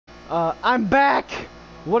I'm back!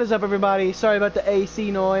 What is up, everybody? Sorry about the AC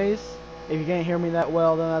noise. If you can't hear me that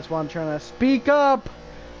well, then that's why I'm trying to speak up.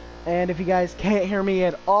 And if you guys can't hear me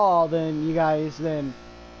at all, then you guys can't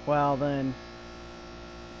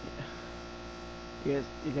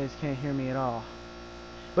hear me at all.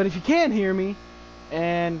 But if you can hear me,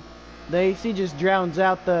 and the AC just drowns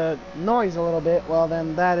out the noise a little bit, well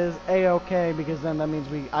then that is a-okay, because then that means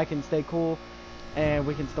I can stay cool, and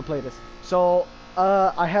we can still play this. So,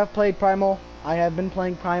 I have played Primal. I have been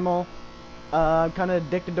playing Primal. I'm kind of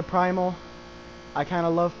addicted to Primal. I kind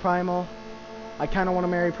of love Primal. I kind of want to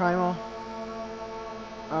marry Primal.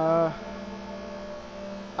 I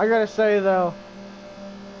gotta say though,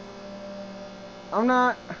 I'm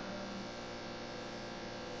not...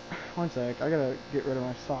 One sec, I gotta get rid of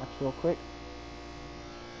my socks real quick.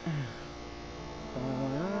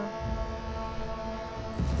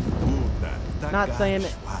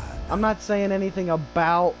 I'm not saying anything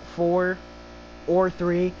about 4 or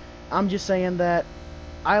 3. I'm just saying that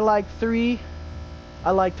I like 3.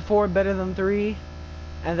 I liked 4 better than 3.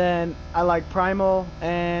 And then I like Primal,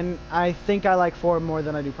 and I think I like 4 more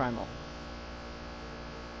than I do Primal.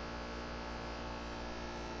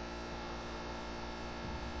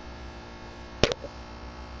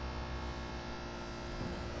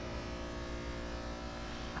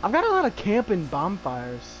 I've got a lot of camping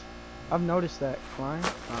bonfires. I've noticed that. Climb?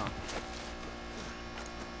 Oh.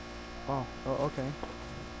 Oh, okay.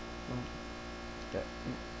 Okay.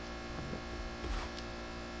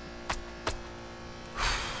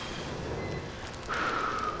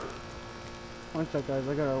 One sec, guys.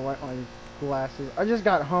 I gotta wipe my glasses. I just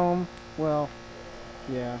got home. Well,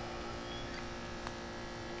 yeah.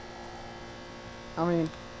 I mean,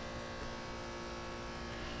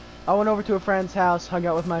 I went over to a friend's house, hung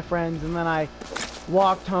out with my friends, and then I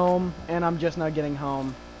walked home, and I'm just not getting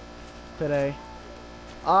home today.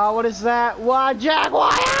 What is that? What,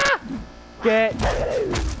 Jaguar? Get.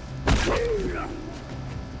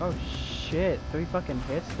 Oh shit! 3 fucking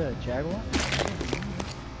hits to a Jaguar.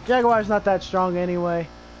 Jaguar's not that strong anyway.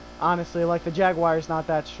 Honestly, like, the Jaguar's not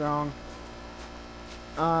that strong.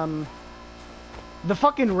 The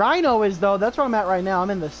fucking Rhino is, though. That's where I'm at right now.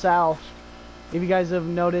 I'm in the south. If you guys have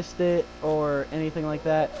noticed it or anything like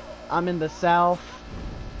that, I'm in the south.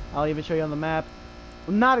 I'll even show you on the map.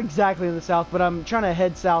 Not exactly in the south, but I'm trying to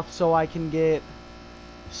head south so I can get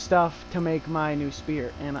stuff to make my new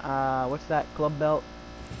spear. And what's that? Club belt?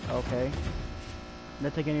 Okay.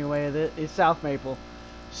 Not taking any away with it. It's South Maple.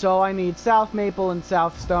 So I need South Maple and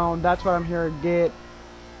South Stone. That's what I'm here to get.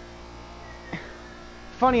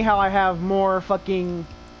 Funny how I have more fucking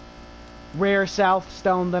rare South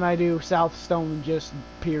Stone than I do South Stone, just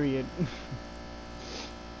period.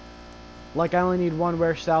 Like, I only need 1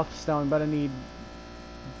 rare South Stone, but I need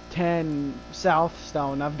 10 South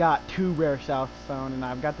Stone. I've got 2 rare South Stone, and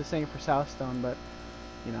I've got the same for South Stone, but,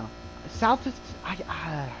 you know. South is... I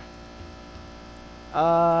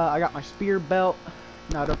got my spear belt,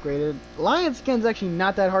 not upgraded. Lion skin's actually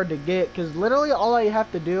not that hard to get, because literally all I have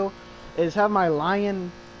to do is have my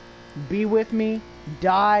lion be with me,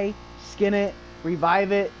 die, skin it,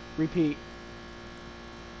 revive it, repeat.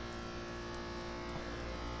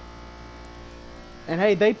 And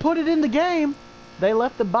hey, they put it in the game. They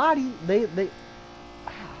left the body. They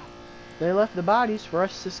left the bodies for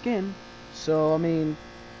us to skin. So I mean,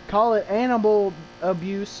 call it animal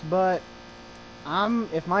abuse, but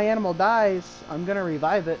if my animal dies, I'm gonna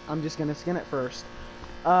revive it. I'm just gonna skin it first.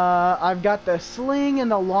 I've got the sling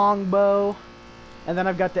and the longbow, and then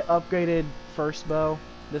I've got the upgraded first bow.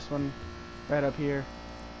 This one right up here.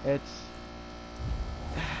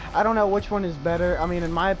 I don't know which one is better. I mean,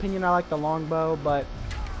 in my opinion, I like the longbow, but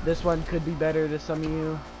this one could be better to some of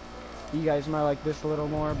you. You guys might like this a little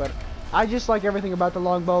more, but I just like everything about the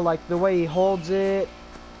longbow, like the way he holds it,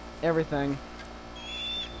 everything.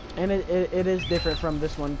 And it is different from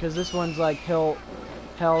this one, because this one's like held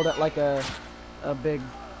at like a big,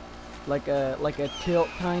 like a tilt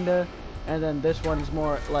kinda, and then this one's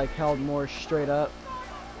more like held more straight up.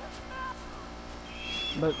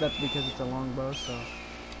 But that's because it's a longbow, so.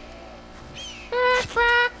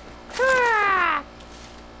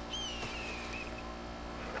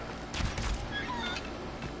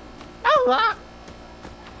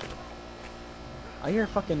 I hear a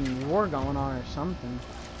fucking war going on or something.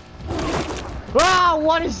 Ah!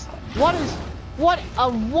 What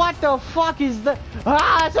the fuck is that?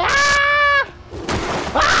 Ah!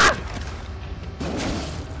 Ah!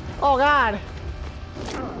 Oh god!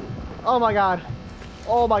 Oh my god!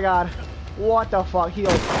 Oh my god! What the fuck?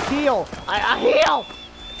 Heal! Heal! I heal!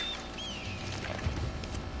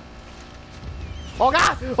 Oh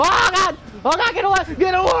god! Oh god! Oh god! Get away!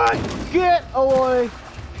 Get away! Get away!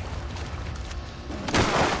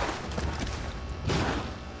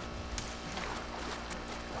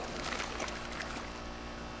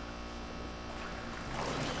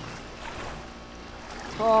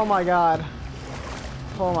 Oh my god.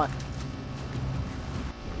 Oh my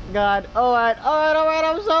god. Alright,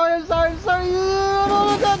 I'm sorry.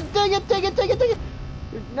 No, take it.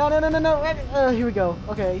 No. Here we go.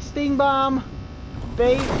 Okay, sting bomb.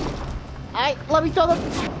 Bait. Let me throw the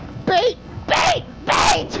bait.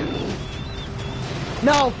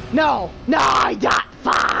 No, I got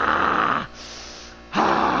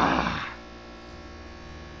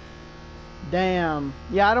Damn.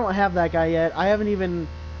 Yeah, I don't have that guy yet.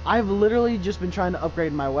 I've literally just been trying to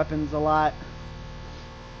upgrade my weapons a lot.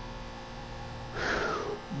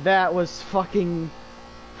 That was fucking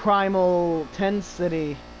Primal 10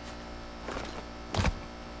 City.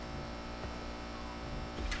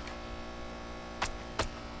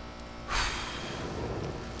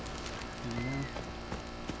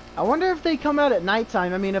 I wonder if they come out at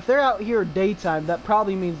nighttime. I mean, if they're out here daytime, that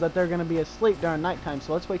probably means that they're gonna be asleep during nighttime,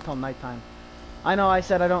 so let's wait till nighttime. I know I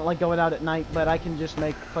said I don't like going out at night, but I can just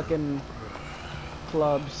make fucking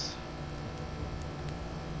clubs.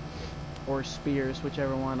 Or spears,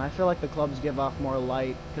 whichever one. I feel like the clubs give off more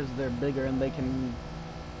light because they're bigger and they can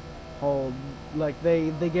hold, like,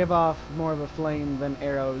 they give off more of a flame than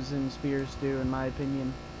arrows and spears do, in my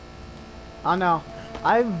opinion. I don't know.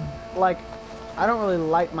 I don't really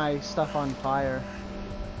light my stuff on fire.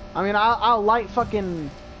 I mean, I'll light fucking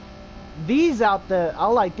these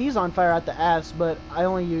I'll light these on fire at the ass, but I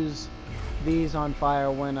only use these on fire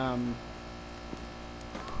when I'm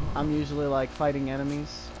usually like fighting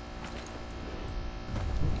enemies.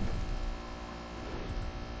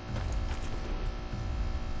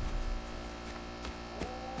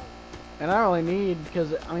 And I don't really need,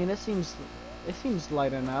 because I mean it seems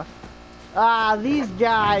light enough. Ah, these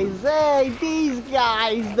guys! Hey, these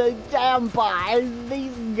guys! The vampires!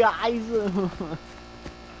 These guys!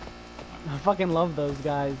 I fucking love those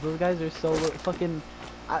guys. Those guys are so fucking...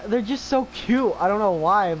 they're just so cute. I don't know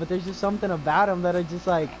why, but there's just something about them that are just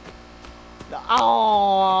like...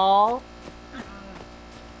 Oh.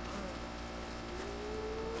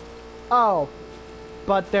 Oh.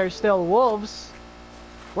 But they're still wolves.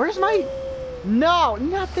 Where's my... No!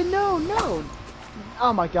 Not the... No!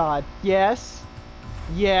 Oh my god. Yes.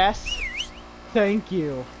 Thank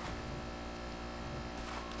you.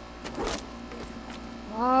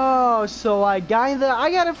 Oh, so I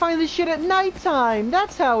gotta find this shit at nighttime.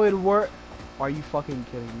 That's how it works. Are you fucking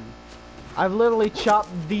kidding me? I've literally chopped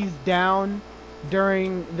these down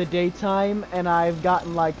during the daytime, and I've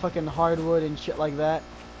gotten like fucking hardwood and shit like that.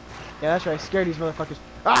 Yeah, that's right. Scare these motherfuckers.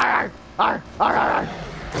 Arr, arr, arr, arr.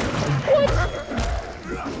 What?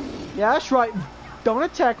 Yeah, that's right. Don't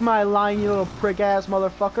attack my line, you little prick-ass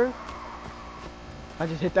motherfucker. I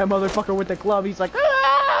just hit that motherfucker with the club. He's like,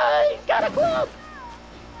 ah, he's got a club.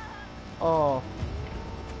 Oh.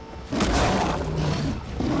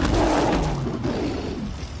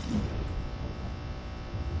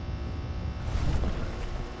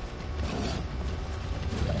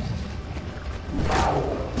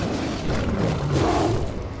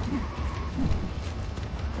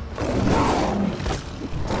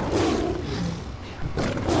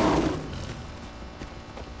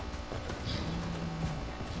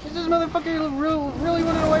 Is this motherfucker really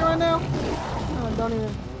running away right now? Oh, don't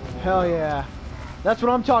even... Hell yeah. That's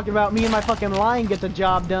what I'm talking about. Me and my fucking lion get the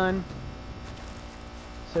job done.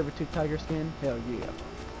 Saber-tooth tiger skin? Hell yeah.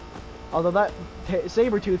 Although that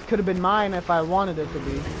saber-tooth could have been mine if I wanted it to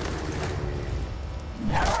be.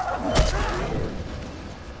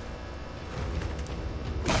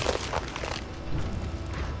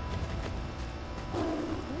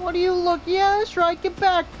 What do you look? Yeah, that's right. Get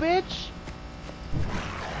back, bitch.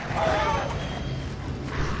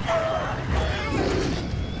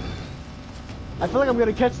 I feel like I'm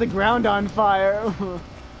gonna catch the ground on fire.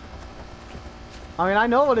 I mean, I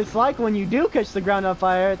know what it's like when you do catch the ground on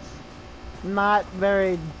fire. It's not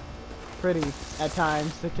very pretty at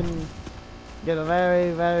times. It can get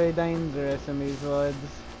very, very dangerous in these woods.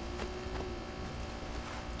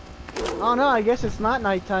 Oh no, I guess it's not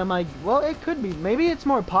nighttime. Well, it could be. Maybe it's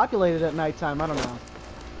more populated at nighttime. I don't know.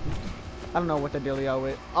 I don't know what the dealio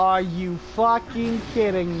is. Are you fucking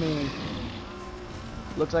kidding me?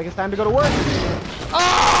 Looks like it's time to go to work.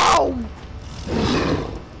 Oh!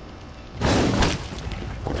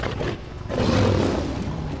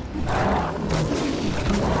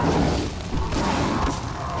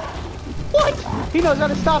 What? He knows how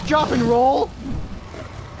to stop, drop, and roll.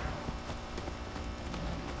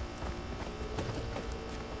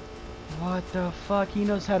 the fuck? He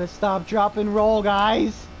knows how to stop, drop, and roll,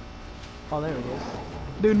 guys. Oh, there it is.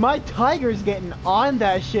 Dude, my tiger's getting on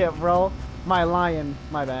that shit, bro. My lion,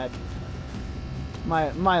 my bad.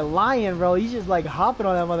 My lion, bro, he's just like hopping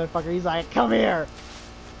on that motherfucker. He's like, come here.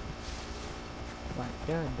 My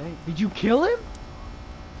god dang. Did you kill him?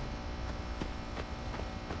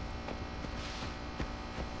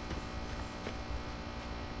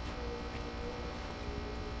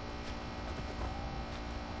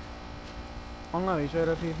 Oh no, he's right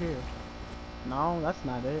up here. No, that's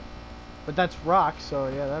not it. But that's rock, so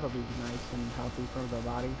yeah, that'll be nice and healthy for the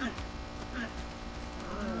body.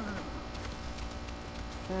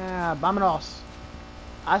 Yeah, vámonos.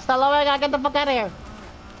 Hasta luego, get the fuck out of here.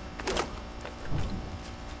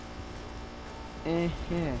 Okay.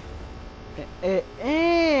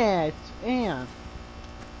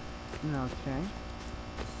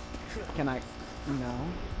 Can I? No,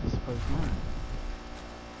 I suppose not.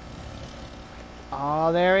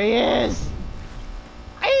 Oh, there he is!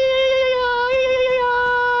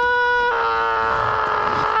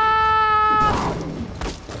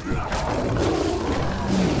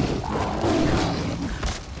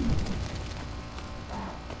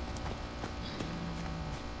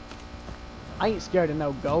 I ain't scared of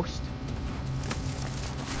no ghost.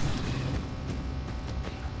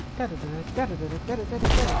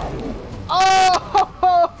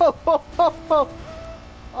 Oh!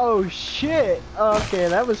 Oh shit! Okay,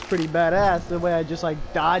 that was pretty badass. The way I just like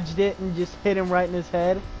dodged it and just hit him right in his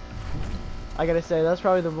head. I gotta say, that's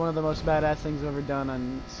probably one of the most badass things I've ever done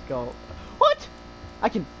on Skull. What? I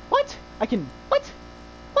can. What? I can. What?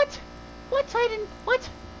 What? What? I didn't. What?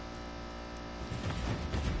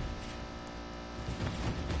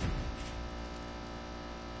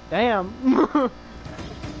 Damn.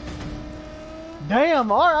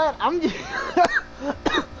 Damn, alright, I'm just...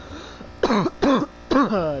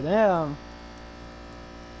 Damn.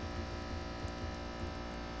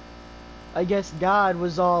 I guess God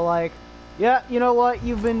was all like, yeah, you know what,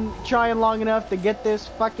 you've been trying long enough to get this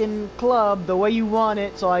fucking club the way you want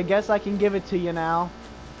it, so I guess I can give it to you now.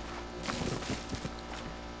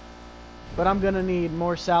 But I'm gonna need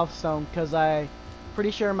more Southstone, because I...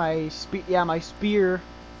 pretty sure my spear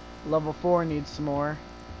level 4 needs some more.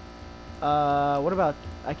 What about,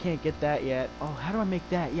 I can't get that yet. Oh, how do I make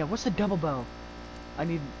that? Yeah, what's the double bow? I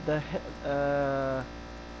need the,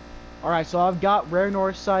 alright, so I've got rare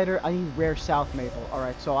North Cider, I need rare South Maple.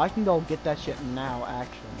 Alright, so I can go get that shit now,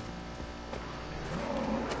 actually.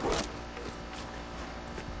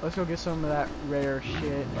 Let's go get some of that rare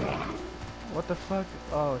shit. What the fuck?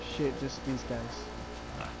 Oh shit, just these guys.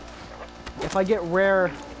 If I get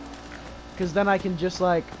rare, because then I can just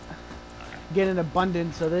like get an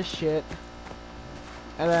abundance of this shit,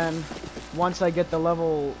 and then once I get the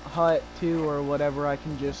level hut 2 or whatever, I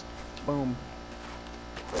can just boom.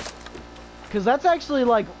 Because that's actually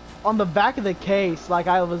like on the back of the case, like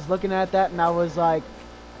I was looking at that and I was like,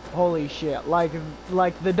 holy shit, like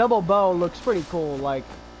the double bow looks pretty cool. Like,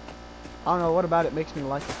 I don't know, what about it makes me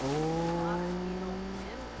like it. Oh.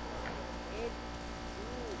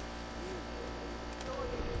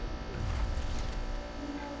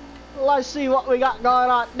 Let's see what we got going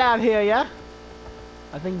on down here, yeah?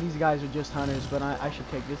 I think these guys are just hunters, but I should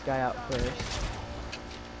take this guy out first.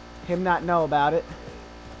 Him not know about it.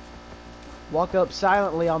 Walk up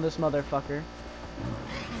silently on this motherfucker.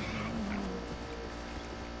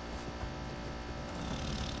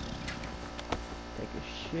 Take a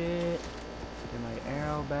shit. Get my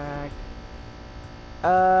arrow back.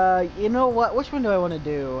 You know what? Which one do I want to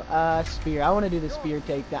do? Spear. I want to do the spear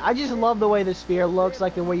takedown. I just love the way the spear looks,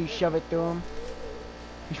 like the way you shove it through him.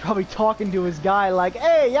 He's probably talking to his guy like,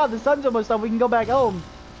 hey, yeah, the sun's almost up, we can go back home.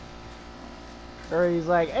 Or he's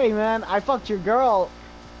like, hey, man, I fucked your girl.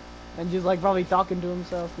 And just like probably talking to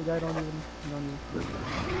himself, the guy don't even.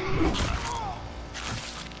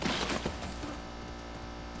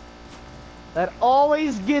 That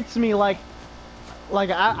always gets me, like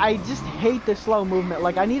I just hate the slow movement.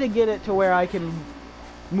 Like, I need to get it to where I can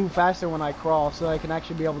move faster when I crawl, so I can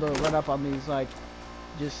actually be able to run up on these, like,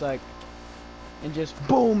 just like, and just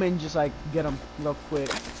boom, and just like get them real quick.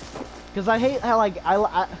 Because I hate how like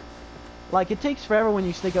it takes forever when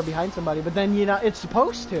you sneak up behind somebody, but then, you know, it's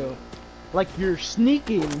supposed to. Like, you're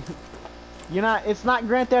sneaking. You're not, it's not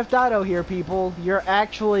Grand Theft Auto here, people. You're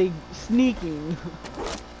actually sneaking.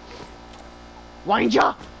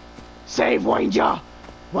 Wanger! Save Wanger!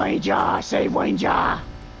 Wanger! Save Wanger!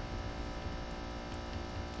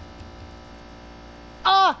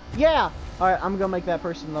 Ah! Yeah! Alright, I'm gonna make that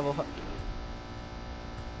person level up.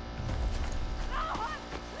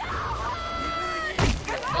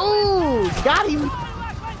 Ooh! Got him!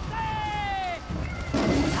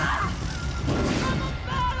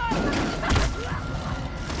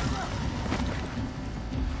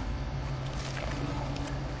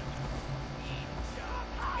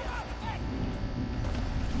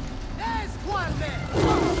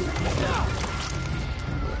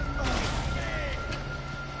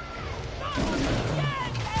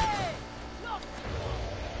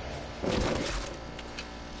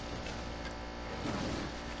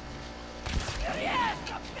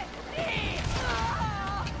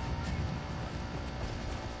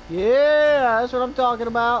 Yeah, that's what I'm talking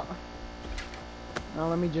about. Now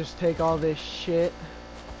let me just take all this shit.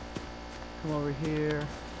 Come over here.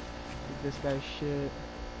 Take this guy's shit.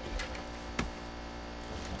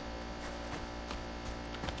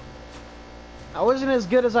 I wasn't as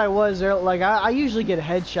good as I was earlier. Like, I usually get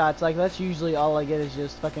headshots. Like, that's usually all I get is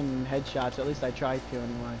just fucking headshots. At least I try to,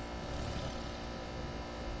 anyway.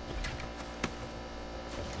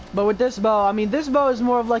 But with this bow, I mean, this bow is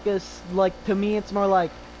more of like a... Like, to me, it's more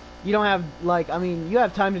like... You don't have, like... I mean, you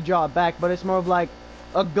have time to draw it back, but it's more of like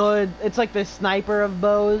a good... It's like the sniper of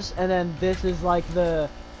bows, and then this is like the...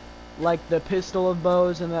 Like, the pistol of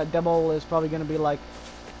bows, and that double is probably gonna be like...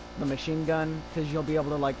 the machine gun, because you'll be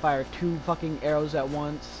able to like fire 2 fucking arrows at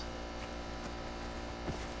once.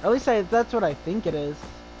 At least that's what I think it is.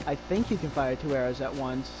 I think you can fire 2 arrows at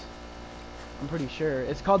once. I'm pretty sure.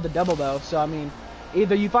 It's called the double bow, so I mean,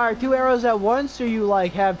 either you fire 2 arrows at once, or you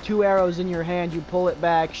like have 2 arrows in your hand, you pull it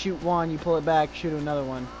back, shoot one, you pull it back, shoot another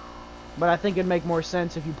one. But I think it'd make more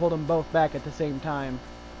sense if you pulled them both back at the same time.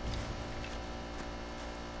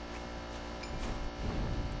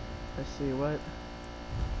 Let's see, what?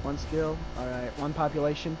 1 skill. Alright, 1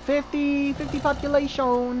 population. 50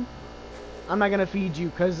 population! I'm not gonna feed you,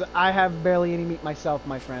 because I have barely any meat myself,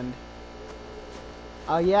 my friend.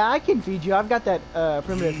 Yeah, I can feed you. I've got that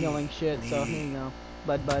primitive healing shit, so here you go.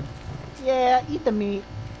 Bud. Yeah, eat the meat.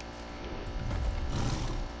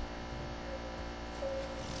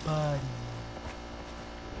 Bud.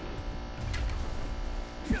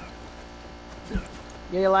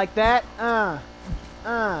 Yeah, you like that?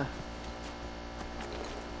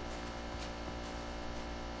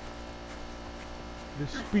 The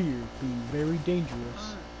spear, being very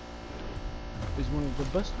dangerous, is one of the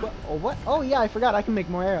best. Oh, what? Oh, yeah, I forgot. I can make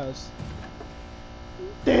more arrows.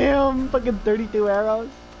 Damn, fucking 32 arrows.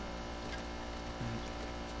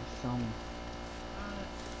 Some.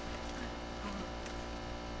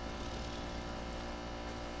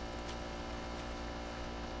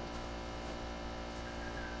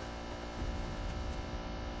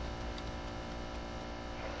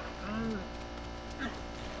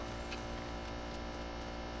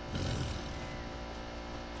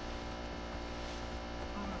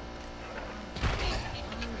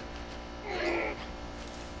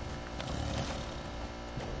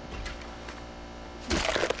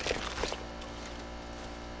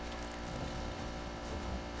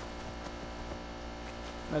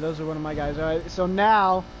 Those are one of my guys. Alright, so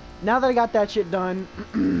now that I got that shit done...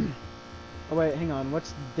 oh wait, hang on.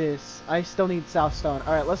 What's this? I still need Southstone.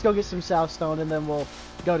 Alright, let's go get some Southstone and then we'll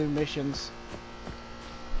go do missions.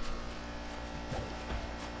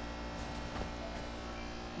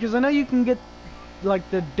 Because I know you can get, like,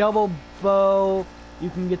 the double bow. You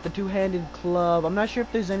can get the 2-handed club. I'm not sure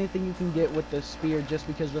if there's anything you can get with the spear, just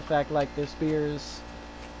because of the fact, like, the spear is...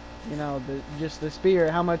 You know, just the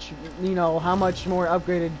spear, how much more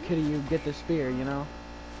upgraded could you get the spear, you know?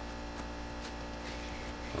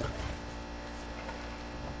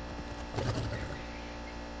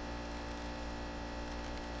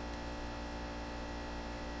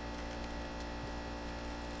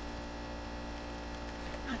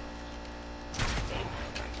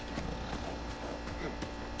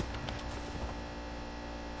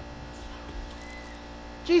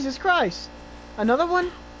 Jesus Christ! Another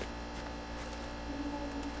one?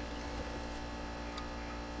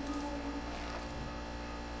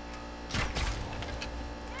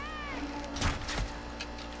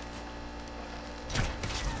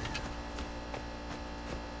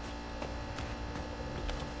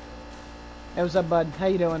 Hey, what's up, bud? How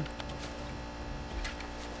you doing?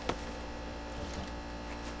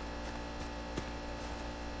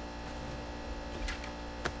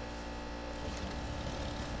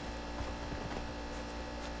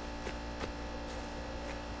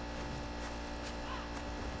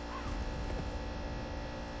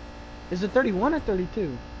 Is it 31 or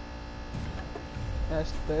 32?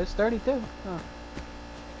 It's 32. Huh.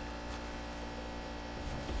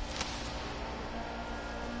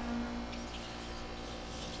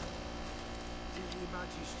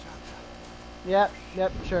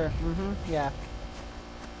 Yep, sure. Yeah.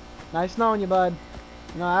 Nice knowing you, bud.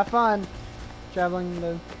 You know, have fun traveling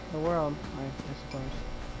the world, I suppose.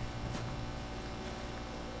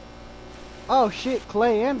 Oh shit,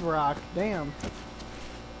 clay and rock. Damn.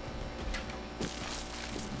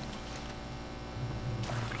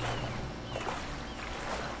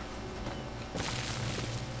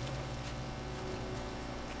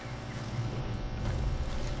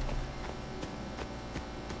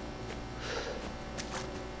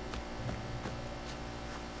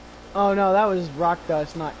 Oh no, that was rock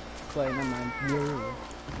dust, not clay. Never mind.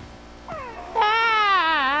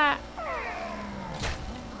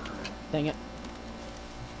 Dang it.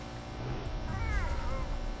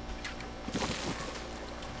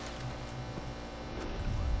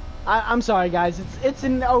 I'm sorry, guys. It's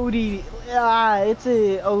an OD. It's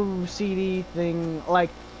a OCD thing. Like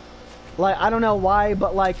I don't know why,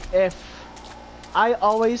 but like if I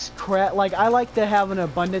always like I like to have an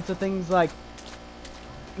abundance of things. Like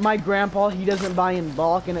my grandpa, he doesn't buy in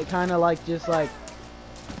bulk, and it kind of like just like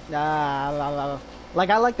like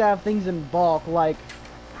I like to have things in bulk. Like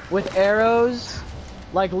with arrows.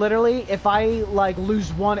 Like, literally, if I, like,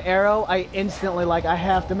 lose one arrow, I instantly, like, I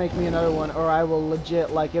have to make me another one, or I will legit,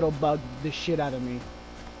 like, it'll bug the shit out of me.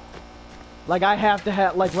 Like, I have to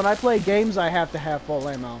have, like, when I play games, I have to have full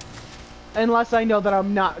ammo. Unless I know that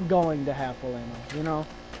I'm not going to have full ammo, you know?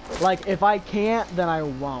 Like, if I can't, then I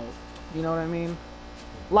won't. You know what I mean?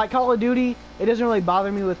 Like, Call of Duty, it doesn't really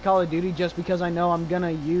bother me with Call of Duty just because I know I'm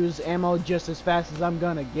gonna use ammo just as fast as I'm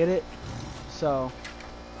gonna get it. So...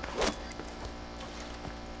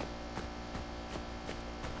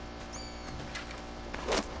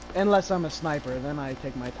 Unless I'm a sniper, then I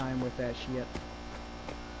take my time with that shit.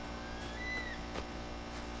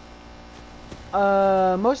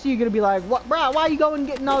 Most of you are gonna be like, "What, bro? Why are you going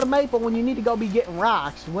getting all the maple when you need to go be getting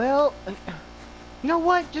rocks?" Well, you know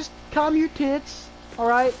what? Just calm your tits,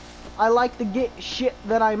 alright? I like to get shit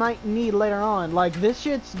that I might need later on. Like, this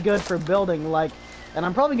shit's good for building, like, and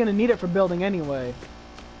I'm probably gonna need it for building anyway.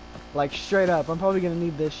 Like, straight up, I'm probably gonna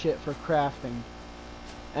need this shit for crafting.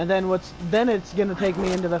 And then then it's gonna take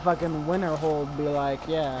me into the fucking winter hole, be like,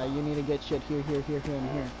 yeah, you need to get shit here, here, here, here, and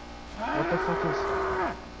here.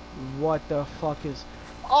 What the fuck is...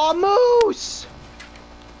 Oh, moose!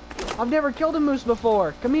 I've never killed a moose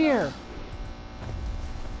before. Come here.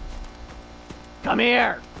 Come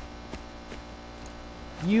here.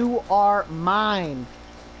 You are mine.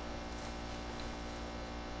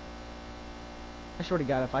 I swear to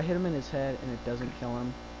God, if I hit him in his head and it doesn't kill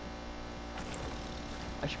him,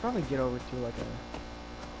 I should probably get over to like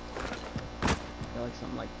like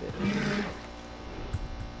something like this.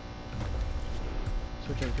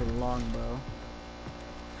 Switch over to a longbow.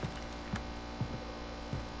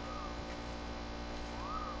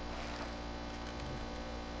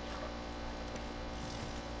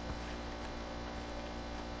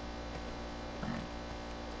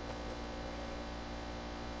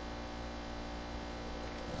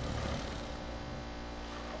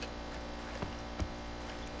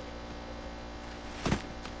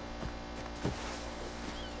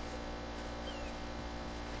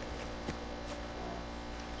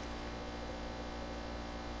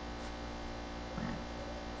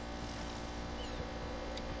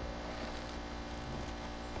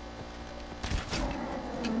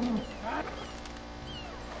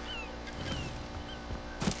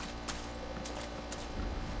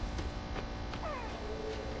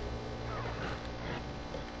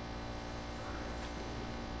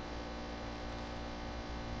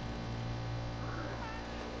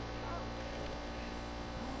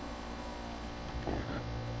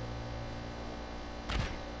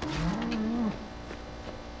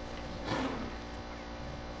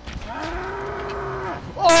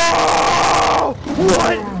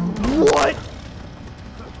 What? What?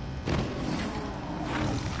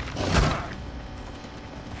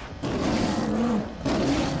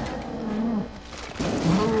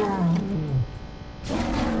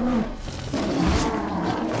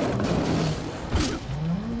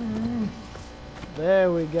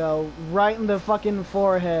 There we go. Right in the fucking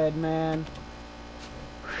forehead, man.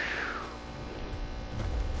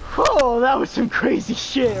 Oh, that was some crazy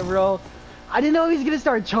shit, bro. I didn't know he was gonna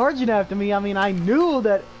start charging after me. I mean, I knew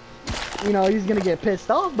that, you know, he's gonna get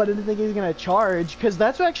pissed off, but I didn't think he was gonna charge, because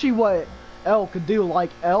that's actually what elk do. Like,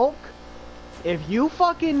 elk, if you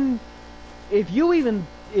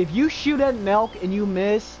shoot at an elk and you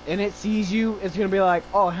miss, and it sees you, it's gonna be like,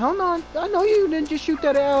 oh, hell no, I know you didn't just shoot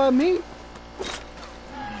that arrow at me.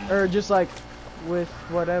 Or just like, with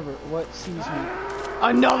whatever, what sees me.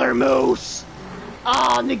 Another moose!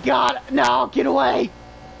 Oh, my God, no, get away!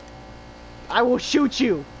 I will shoot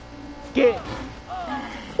you. Get.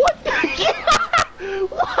 What?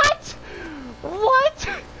 What? What?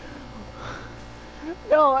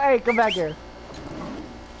 No, hey, come back here.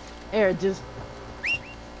 Here, just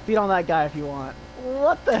feed on that guy if you want.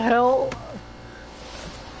 What the hell?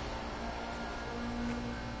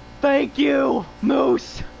 Thank you,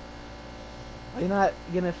 moose. Are you not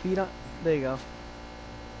gonna feed on? There you go.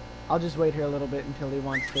 I'll just wait here a little bit until he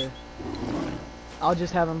wants to. I'll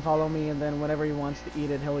just have him follow me, and then whenever he wants to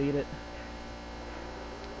eat it, he'll eat it.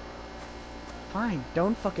 Fine,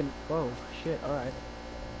 don't fucking... Whoa, shit, alright.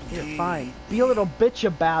 Here, fine. Be a little bitch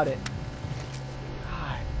about it.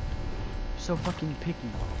 God. So fucking picky.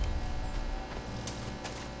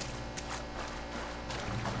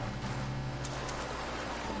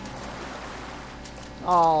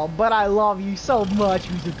 Oh, but I love you so much.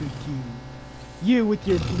 Who's a good kitty? You with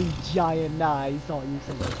your blue giant eyes. Oh, you're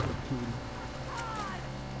such a good kitty.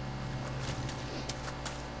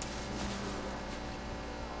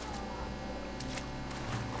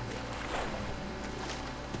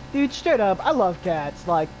 Dude, straight up, I love cats.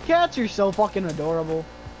 Like, cats are so fucking adorable.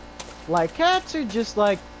 Like, cats are just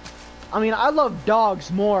like... I mean, I love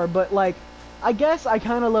dogs more, but like... I guess I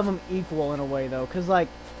kind of love them equal in a way, though. Because, like,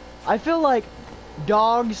 I feel like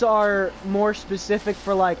dogs are more specific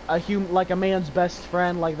for, like, a man's best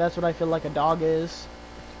friend. Like, that's what I feel like a dog is.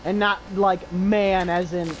 And not, like, man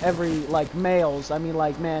as in every, like, males. I mean,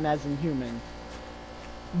 like, man as in human.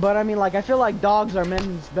 But, I mean, like, I feel like dogs are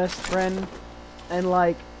men's best friend. And,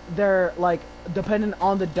 like... they're like dependent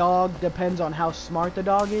on the dog depends on how smart the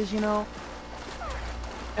dog is, you know.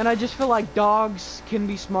 And I just feel like dogs can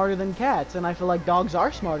be smarter than cats, and I feel like dogs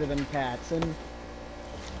are smarter than cats, and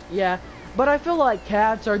yeah. But I feel like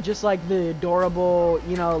cats are just like the adorable,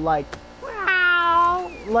 you know, like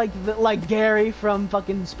wow, like Gary from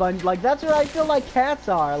fucking Sponge. Like that's what I feel like cats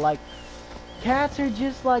are. Like cats are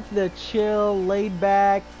just like the chill, laid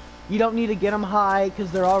back. You don't need to get them high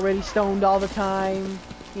because they're already stoned all the time.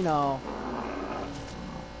 You know,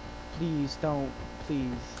 please don't,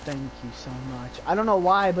 please, thank you so much. I don't know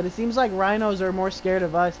why, but it seems like rhinos are more scared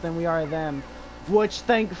of us than we are of them. Which,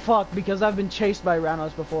 thank fuck, because I've been chased by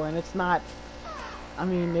rhinos before, and it's not, I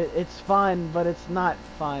mean, it's fun, but it's not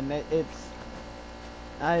fun. It's,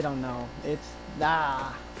 I don't know, it's,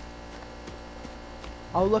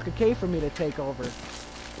 Oh, look, a cave for me to take over.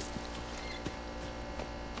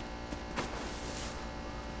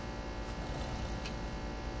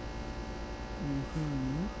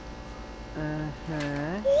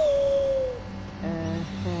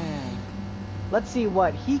 Let's see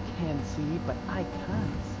what he can see, but I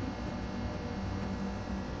can't see.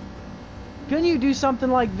 Couldn't you do something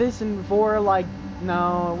like this in 4? Like,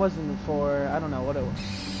 no, it wasn't in 4. I don't know what it was.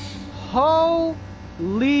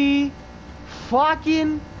 Holy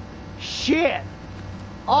fucking shit.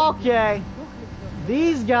 Okay.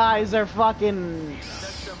 These guys are fucking...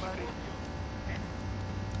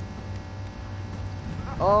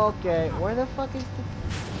 Okay, where the fuck is the...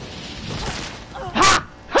 Ha!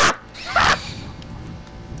 Ha! Ha!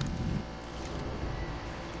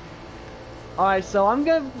 Alright, so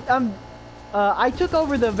I took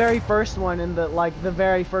over the very first one in the, the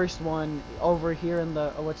very first one over here in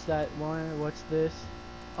the, what's that one? What's this?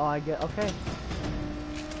 Oh, I get, okay.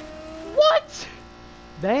 What?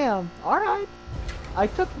 Damn, alright. I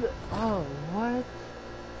took the, oh, what?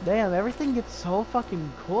 Damn, everything gets so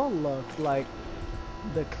fucking cool, look, like...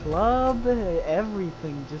 The club,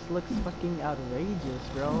 everything just looks fucking outrageous,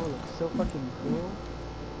 bro. Looks so fucking cool.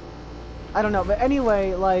 I don't know, but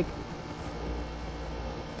anyway, like...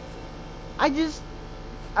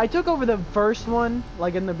 I took over the first one,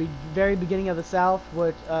 like in the very beginning of the South,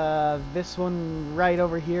 which, this one right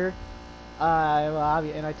over here.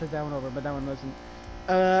 And I took that one over, but that one wasn't.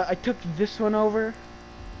 I took this one over,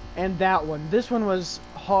 and that one. This one was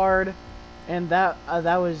hard. And that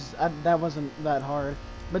wasn't that hard,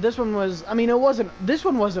 but this one was. I mean, it wasn't. This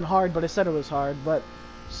one wasn't hard, but it said it was hard. But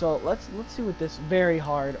so let's see what this very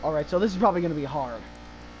hard. All right, so this is probably gonna be hard,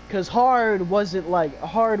 cause hard wasn't like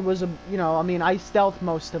hard was a you know. I mean, I stealthed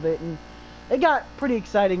most of it, and it got pretty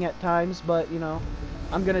exciting at times. But you know,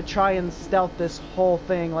 I'm gonna try and stealth this whole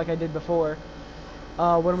thing like I did before.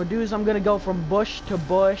 What I'm gonna do is I'm gonna go from bush to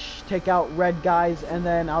bush, take out red guys, and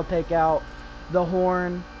then I'll take out the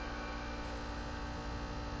horn.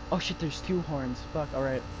 Oh shit, there's 2 horns. Fuck,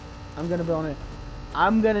 alright. I'm gonna be on it.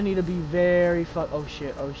 I'm gonna need to be very oh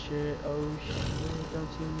shit, oh shit, oh shit. Don't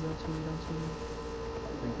see me, don't see me, don't see me.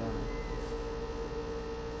 Thank God.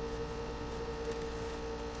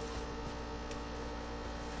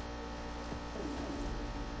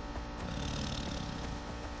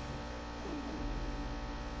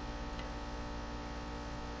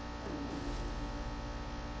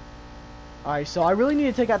 Alright, so I really need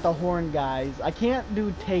to take out the horn guys. I can't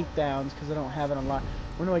do takedowns because I don't have it unlocked.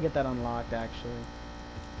 When do I get that unlocked, actually?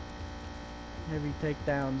 Heavy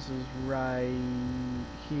takedowns is right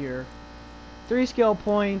here. 3 skill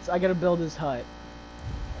points. I gotta build his hut.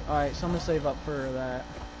 Alright, so I'm gonna save up for that.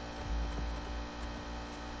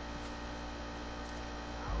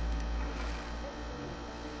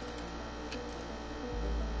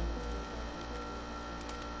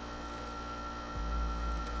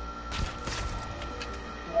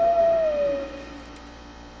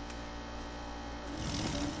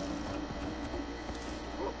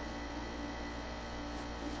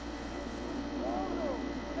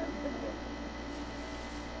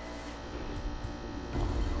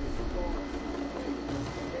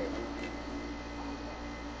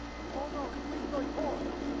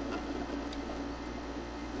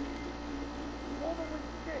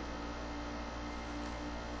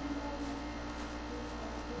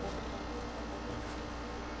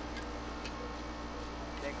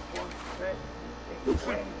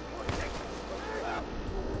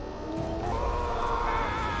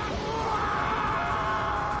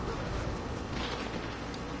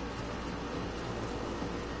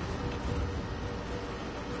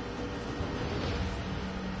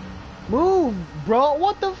 Move, bro.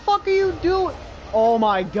 What the fuck are you doing? Oh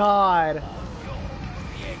my god.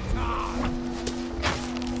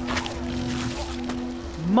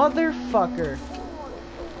 Motherfucker.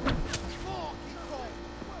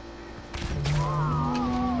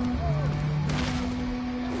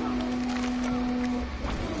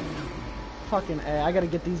 Fucking A. I gotta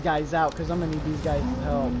get these guys out because I'm gonna need these guys'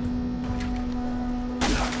 help.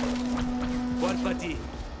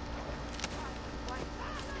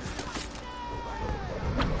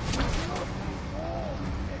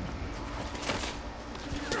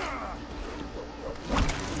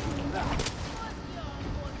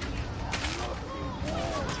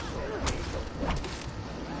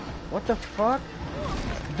 What the fuck?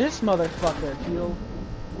 This motherfucker healed.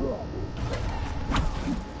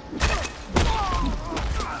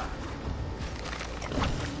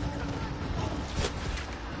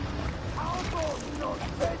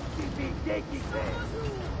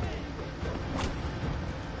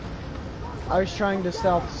 I was trying to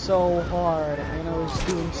stealth so hard, and I was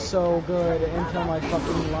doing so good until my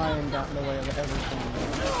fucking lion got in the way of everything.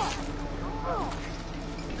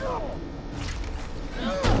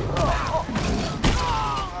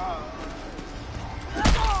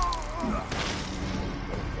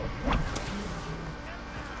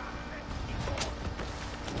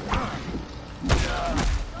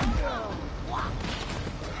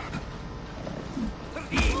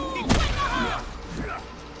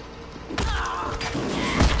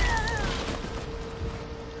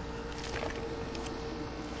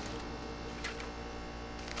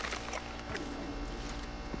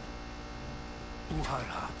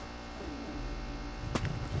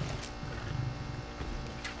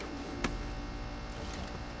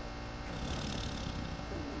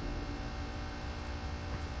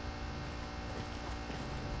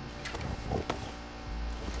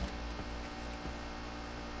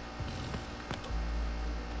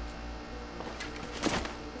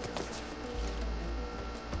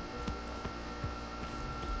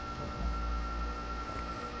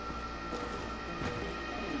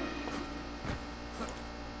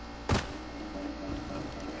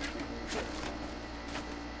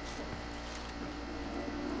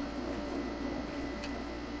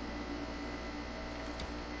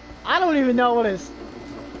 I don't even know what is.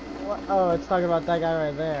 What? Oh, it's talking about that guy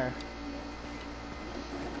right there.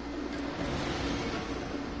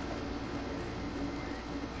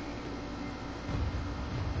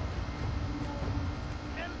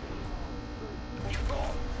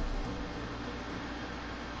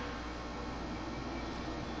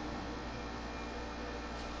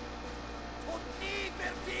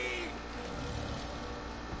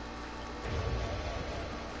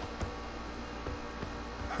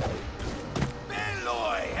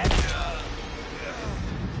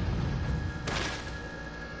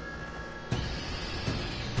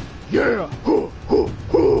 Yeah! Hoo, hoo,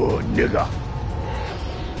 hoo, nigga!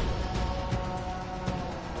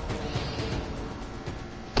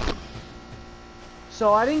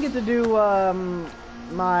 So I didn't get to do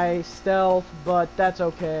my stealth, but that's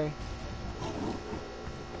okay.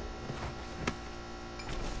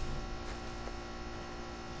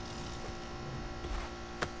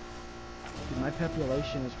 Dude, my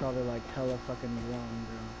population is probably like hella fucking wrong,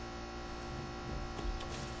 bro.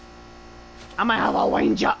 I'm gonna have a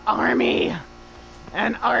Ranger army!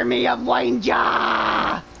 An army of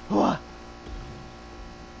Ranger!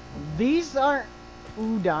 These aren't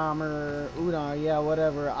Udam, yeah,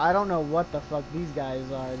 whatever. I don't know what the fuck these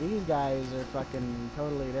guys are. These guys are fucking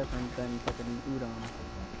totally different than fucking Udam.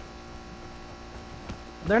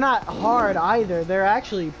 They're not hard either. They're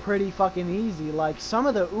actually pretty fucking easy. Like, some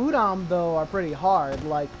of the Udam, though, are pretty hard.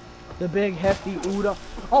 Like, the big, hefty Udam.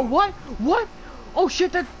 Oh, what? What? Oh,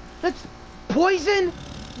 shit, that's poison?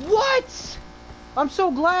 What? I'm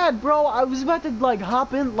so glad, bro. I was about to, like,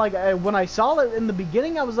 hop in. Like, when I saw it in the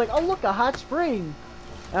beginning, I was like, oh, look, a hot spring.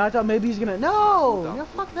 And I thought maybe he's gonna... No! Yeah,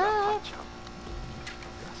 fuck that.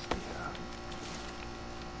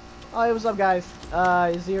 Oh, hey, what's up, guys?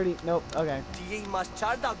 Is he already... Nope, okay.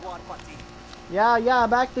 Yeah,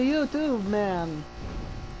 back to you, too, man.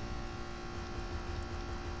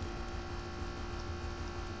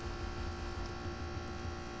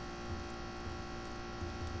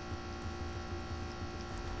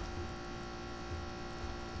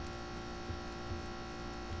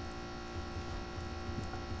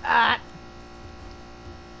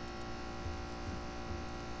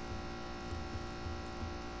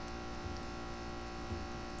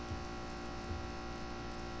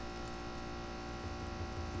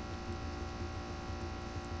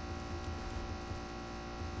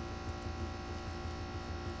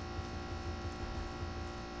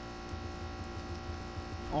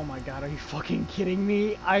 Oh my god, are you fucking kidding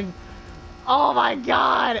me? Oh my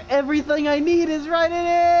god! Everything I need is right in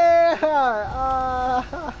here!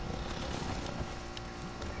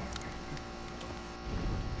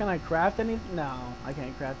 Can I craft anything? No, I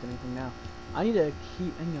can't craft anything now. I need to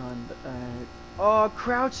keep... Hang on. Oh,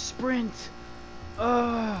 crouch sprint!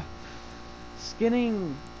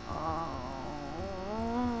 Skinning...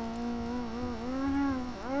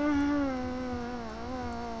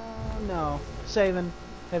 no. Saving.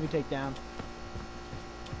 Heavy takedown.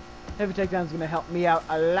 Heavy takedown is gonna help me out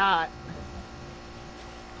a lot.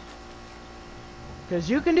 Because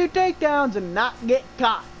you can do takedowns and not get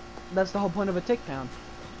caught. That's the whole point of a takedown.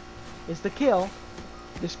 Is to kill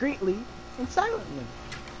discreetly and silently.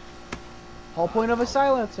 Whole point of a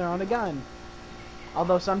silencer on a gun.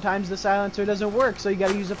 Although sometimes the silencer doesn't work, so you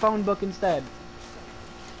gotta use a phone book instead.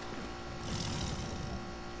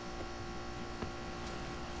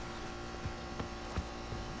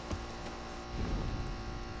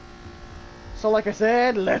 So like I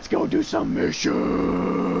said, let's go do some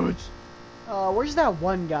missions. Where's that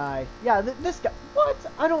one guy? Yeah, this guy. What?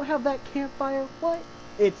 I don't have that campfire. What?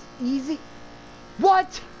 It's easy.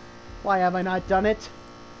 What? Why have I not done it?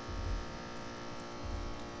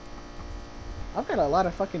 I've got a lot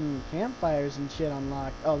of fucking campfires and shit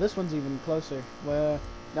unlocked. Oh, this one's even closer. Well,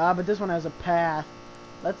 nah, but this one has a path.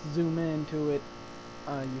 Let's zoom into it.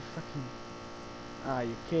 You fucking...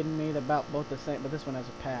 you're kidding me? They're about both the same, but this one has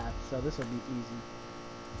a path, so this will be easy.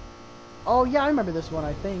 Oh, yeah, I remember this one,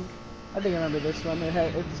 I think. I remember this one.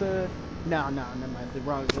 It's no, never mind. The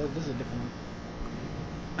wrong. This is a different one.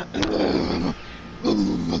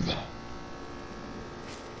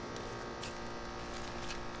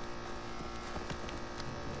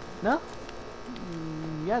 No?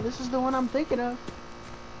 Yeah, this is the one I'm thinking of.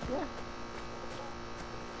 Yeah.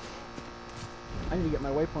 I need to get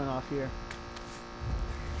my waypoint off here.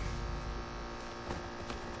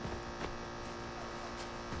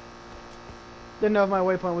 Didn't know if my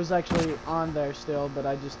waypoint was actually on there still, but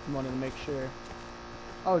I just wanted to make sure.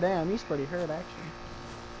 Oh damn, he's pretty hurt actually.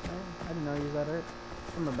 I didn't know he was that hurt.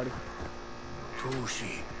 Come on, buddy.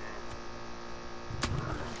 Toshi.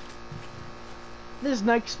 This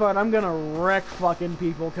next part, I'm gonna wreck fucking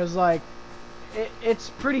people, cause like, it's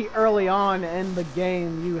pretty early on in the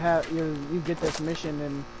game. You get this mission,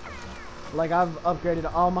 and like I've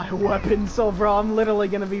upgraded all my weapons, so bro, I'm literally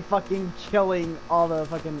gonna be fucking killing all the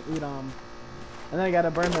fucking Udom. And then I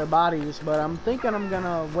gotta burn their bodies, but I'm thinking I'm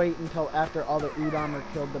gonna wait until after all the Udom are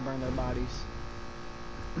killed to burn their bodies.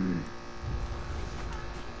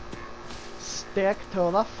 Stick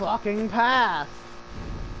to the fucking path!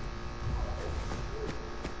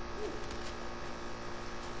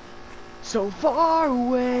 So far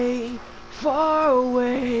away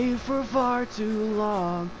for far too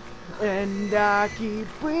long, and I keep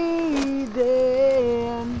breathing.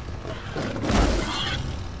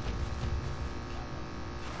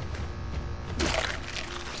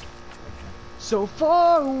 So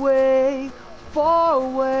far away,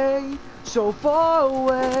 so far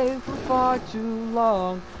away for far too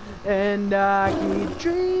long, and I keep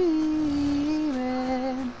dreaming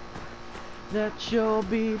that you'll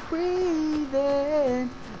be breathing,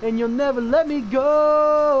 and you'll never let me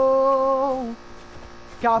go.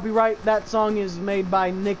 Copyright, that song is made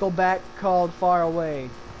by Nickelback, called Far Away.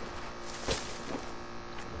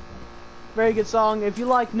 Very good song. If you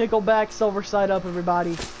like Nickelback, Silver Side Up,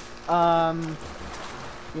 everybody.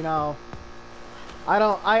 You know,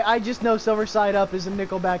 I just know Silver Side Up is a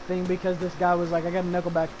Nickelback thing because this guy was like, I got a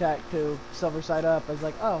Nickelback tattoo, Silver Side Up. I was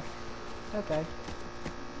like, oh, okay.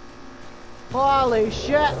 Holy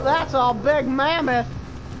shit, that's a big mammoth!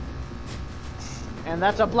 And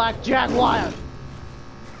that's a black jaguar!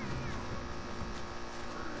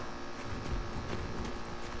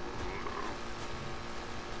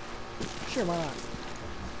 Sure, why not?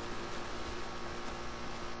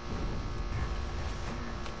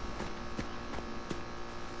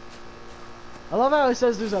 I love how it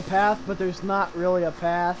says there's a path, but there's not really a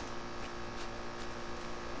path.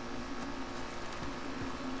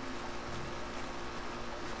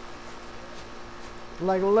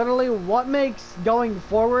 Like, literally, what makes going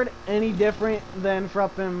forward any different than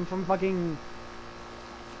from fucking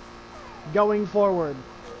going forward?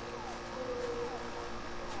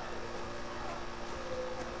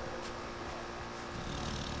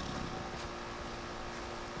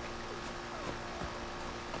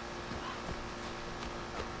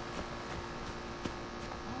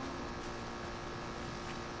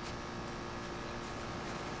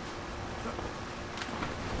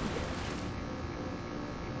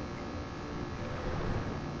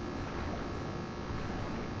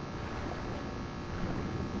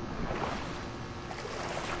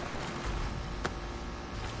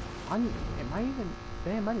 Am I even...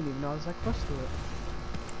 Damn, I didn't even know I was that close to it.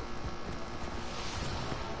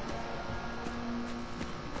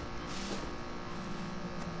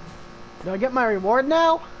 Do I get my reward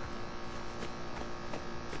now?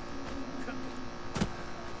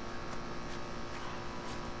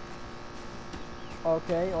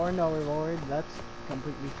 Okay, or no reward. That's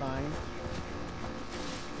completely fine.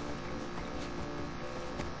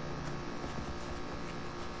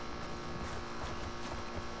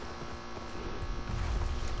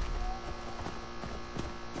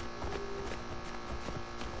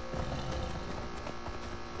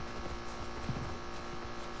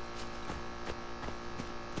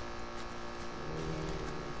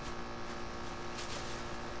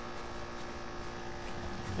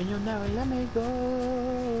 And you'll never let me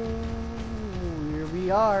go. Here we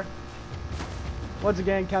are. Once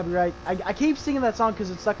again, copyright. I keep singing that song because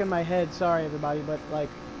it's stuck in my head. Sorry, everybody, but like,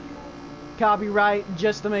 copyright,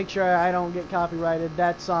 just to make sure I don't get copyrighted.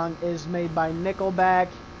 That song is made by Nickelback,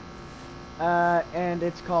 and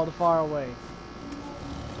it's called Far Away.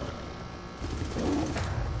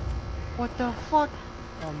 What the fuck?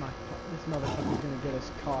 Oh my, this motherfucker's gonna get us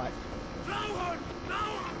caught.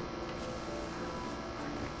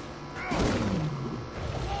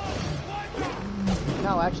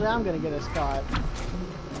 No, actually, I'm gonna get us caught.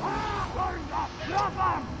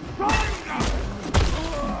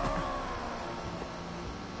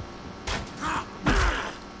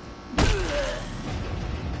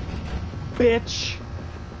 Bitch!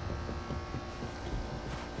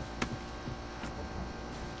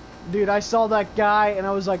 Dude, I saw that guy and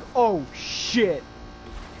I was like, oh shit.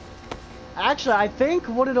 Actually, I think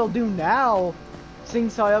what it'll do now,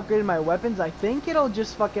 since I upgraded my weapons, I think it'll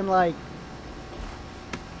just fucking like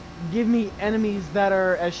give me enemies that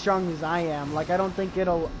are as strong as I am. Like, I don't think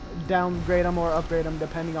it'll downgrade them or upgrade them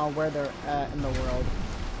depending on where they're at in the world.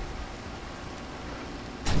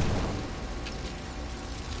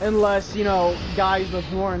 Unless, you know, guys with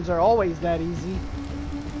horns are always that easy.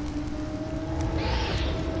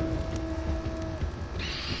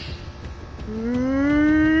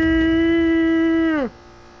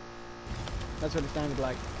 That's what it sounded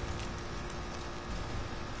like.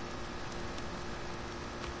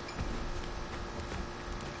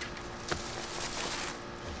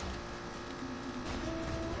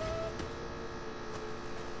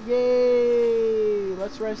 Yay!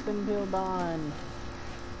 Let's rest until dawn.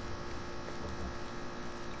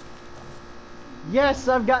 Yes,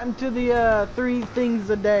 I've gotten to the 3 things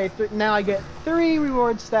a day. Now I get 3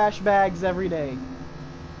 reward stash bags every day.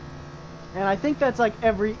 And I think that's like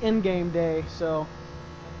every in-game day, so...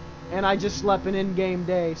 And I just slept an in-game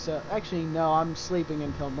day, so... Actually, no, I'm sleeping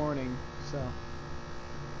until morning, so...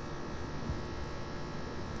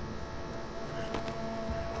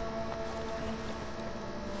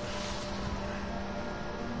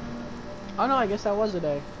 Oh no, I guess that was a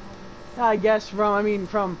day. I guess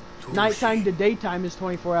from nighttime to daytime is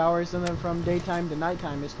 24 hours, and then from daytime to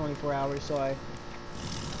nighttime is 24 hours, so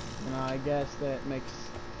I guess that makes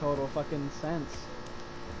total fucking sense.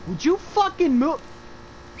 Would you fucking move?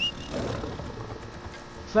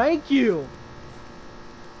 Thank you!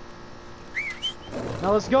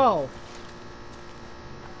 Now let's go!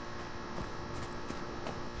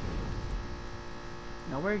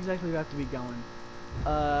 Now where exactly do we have to be going?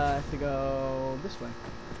 I have to go this way.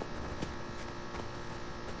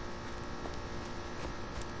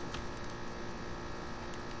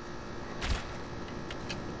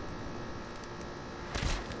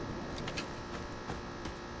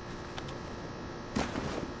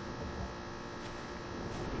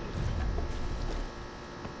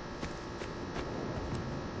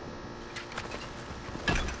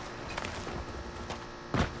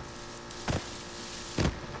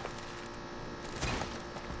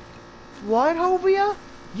 What, Hovia?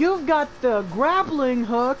 You've got the grappling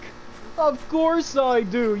hook? Of course I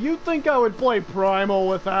do. You think I would play Primal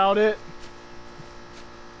without it?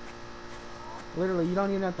 Literally, you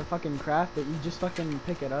don't even have to fucking craft it. You just fucking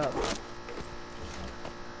pick it up.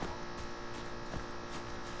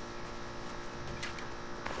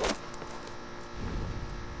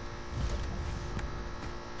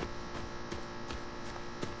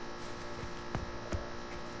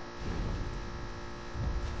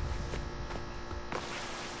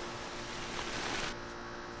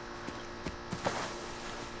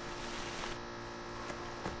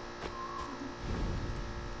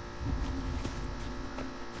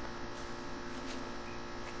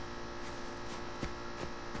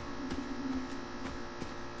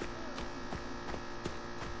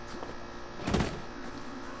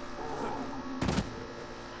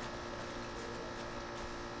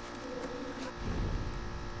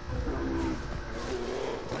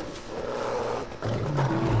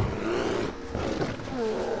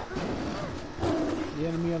 The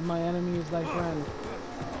enemy of my enemy is thy friend.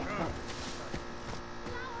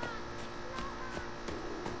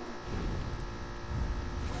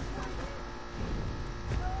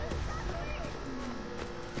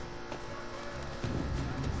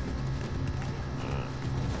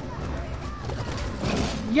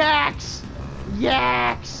 Yaks!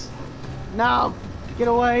 Yaks! No! Get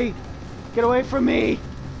away! Get away from me!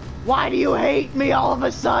 Why do you hate me all of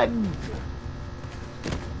a sudden?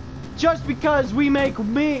 Just because we make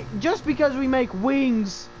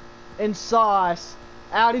wings and sauce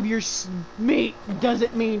out of your meat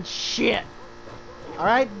doesn't mean shit.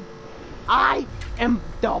 Alright? I am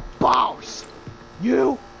the boss.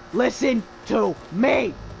 You listen to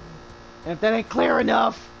me. And if that ain't clear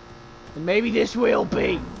enough, then maybe this will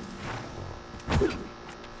be.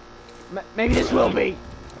 Maybe this will be.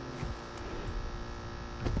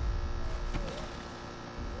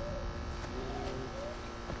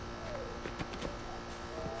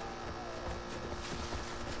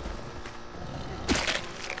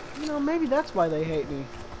 You know, maybe that's why they hate me.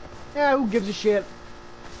 Yeah, who gives a shit?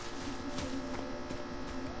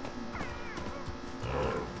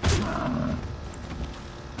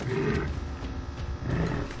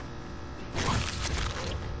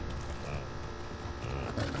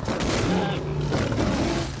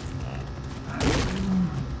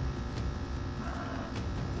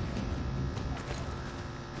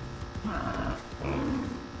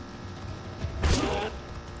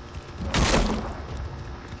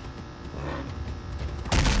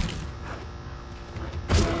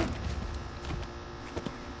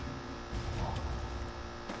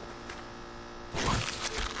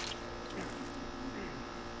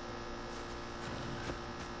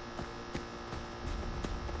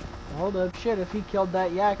 Hold up, shit, if he killed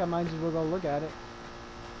that yak, I might as well go look at it.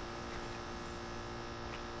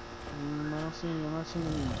 I'm not seeing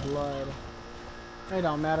any blood. It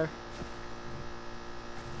don't matter.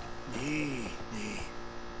 Nee.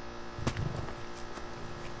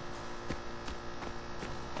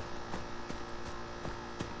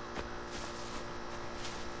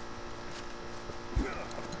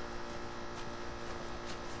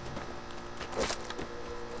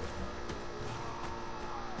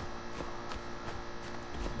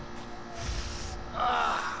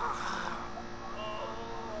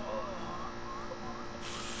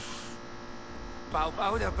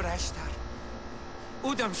 Bauda Brashtar.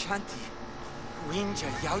 Udam Shanti. Winja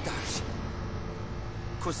Yaudash.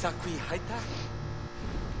 Kusakwi Haita.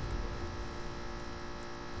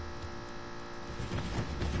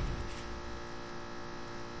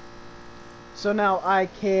 So now I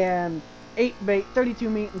can 8 bait, 32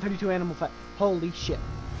 meat, and 32 animal fat. Holy shit.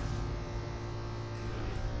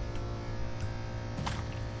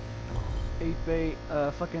 Eight bait,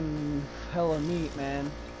 fucking hella meat,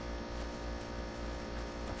 man.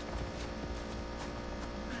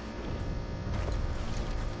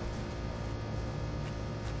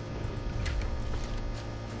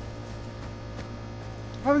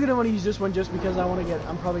 Probably gonna want to use this one just because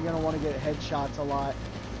I'm probably gonna want to get headshots a lot.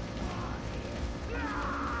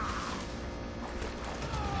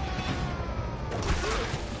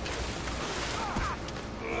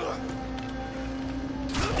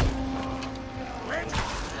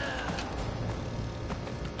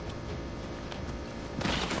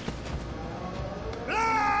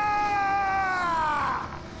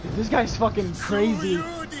 This guy's fucking crazy.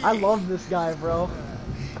 I love this guy, bro.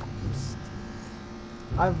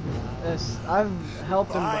 I've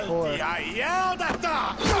helped him before.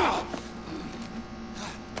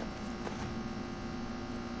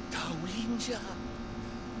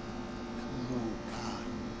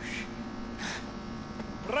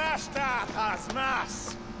 Rasta has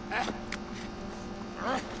mass.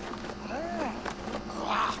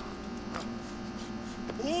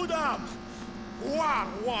 Udam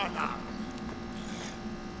Warwana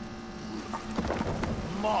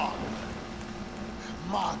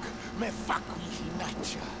Mag me fakwi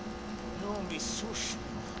hinacha no mi sushnu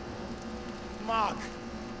Mag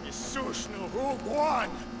mi sushnu hugwan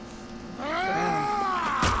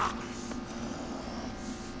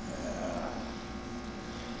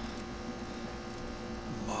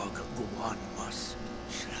Mag guan mas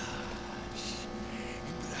shrash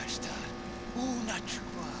Imbrashta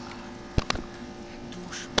unachwa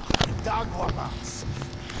Dagwamas.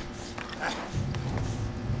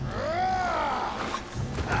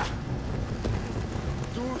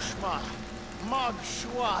 Dushma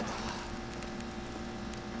Magshwada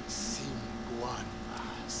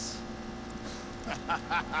Simguanas.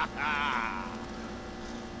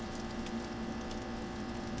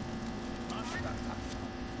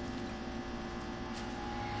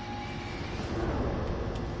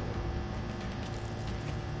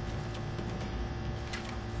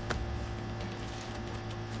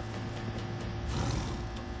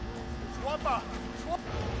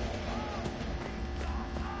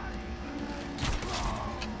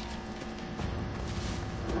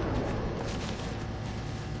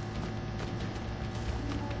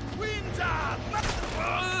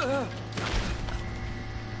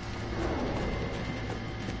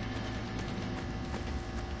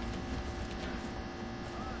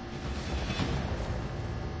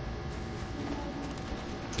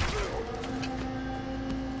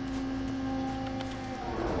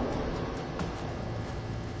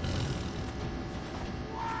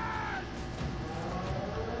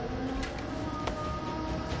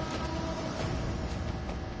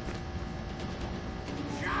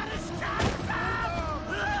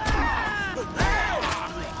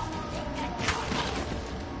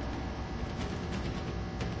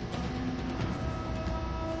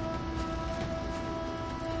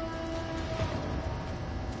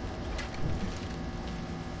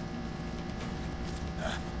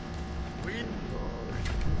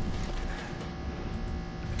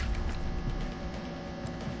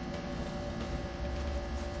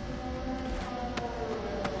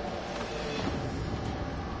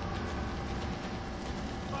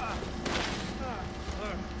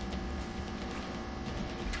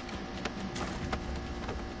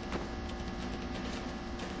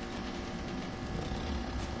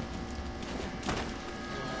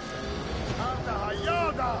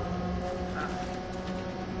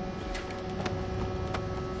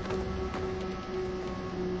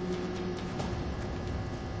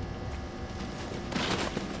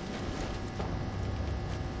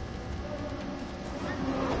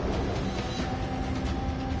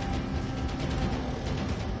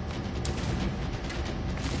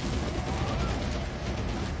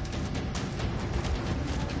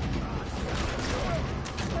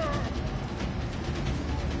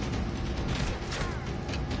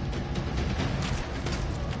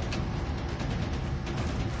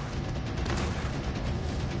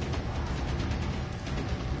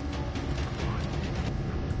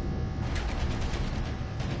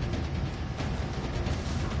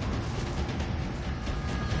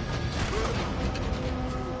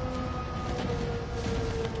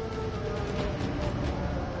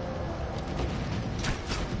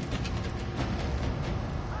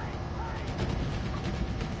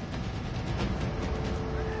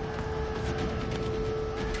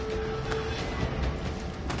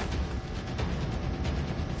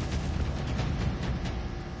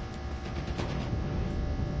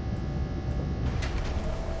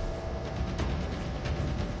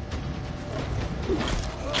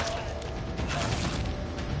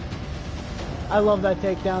 I love that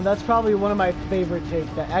takedown. That's probably one of my favorite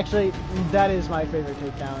takedown. Actually, that is my favorite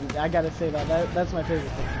takedown. I gotta say that's my favorite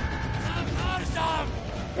takedown.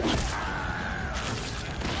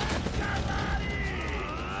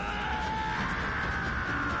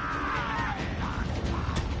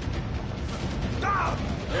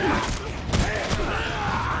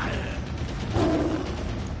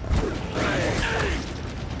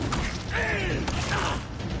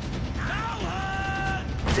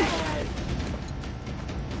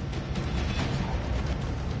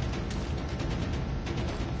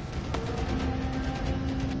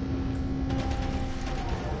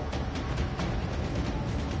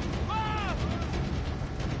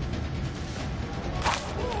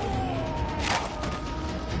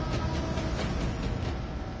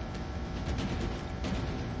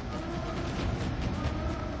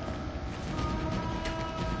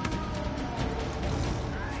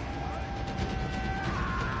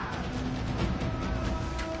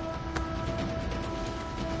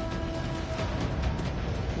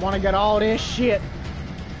 Want to get all this shit.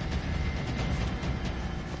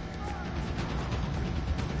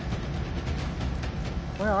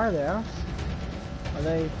 Where are they? Are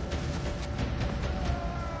they?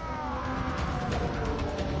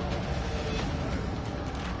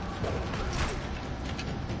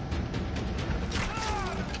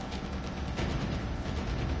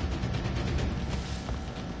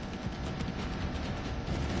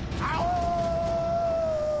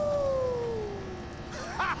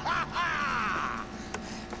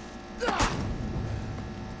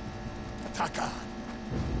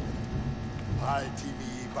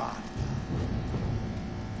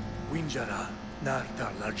 Winjara narta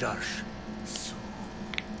lajarsh.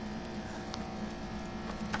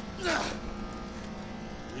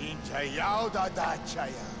 Winjayauda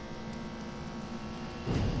dachaya.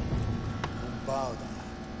 Umbauda.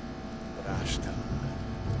 Rashta.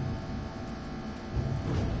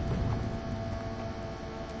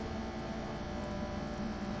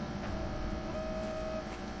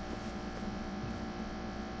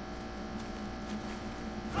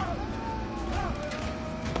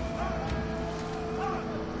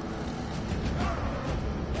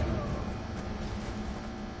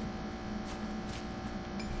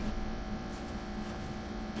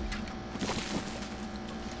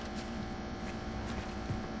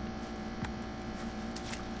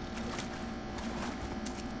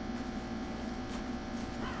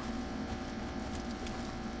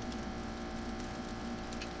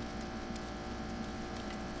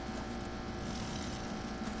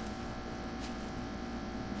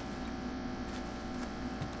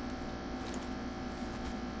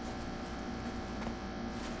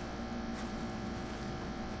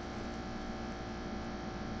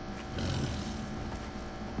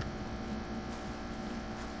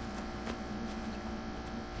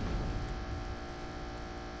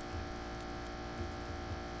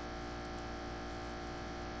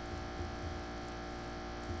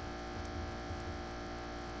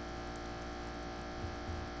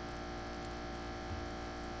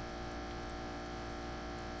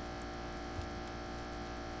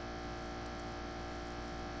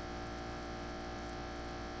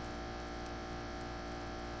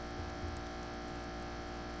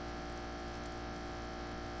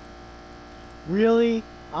 Really?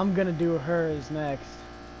 I'm gonna do hers next.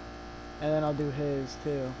 And then I'll do his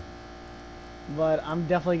too. But I'm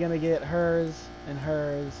definitely gonna get hers and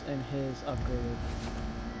his upgraded.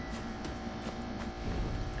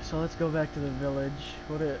 So let's go back to the village.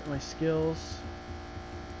 What are my skills?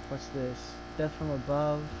 What's this? Death from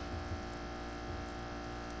above.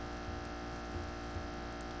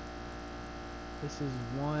 This is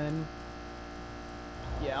one.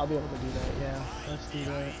 Yeah, I'll be able to do that. Yeah, let's do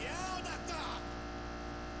that.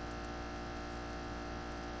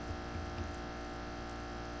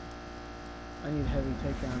 I need heavy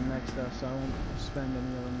takedown next though, so I won't spend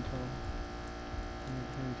any of them until I need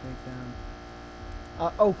heavy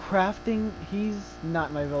takedown. Oh, crafting, he's not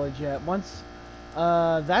in my village yet. Once,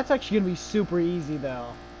 that's actually gonna be super easy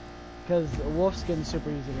though, because wolf skin's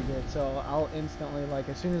super easy to get. So I'll instantly, like,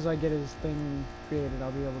 as soon as I get his thing created,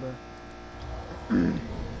 I'll be able to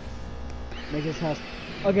make his house.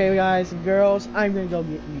 Okay, guys and girls, I'm gonna go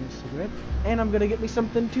get me a cigarette, and I'm gonna get me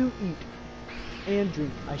something to eat and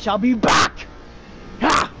drink. I shall be back.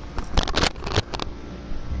 Ha!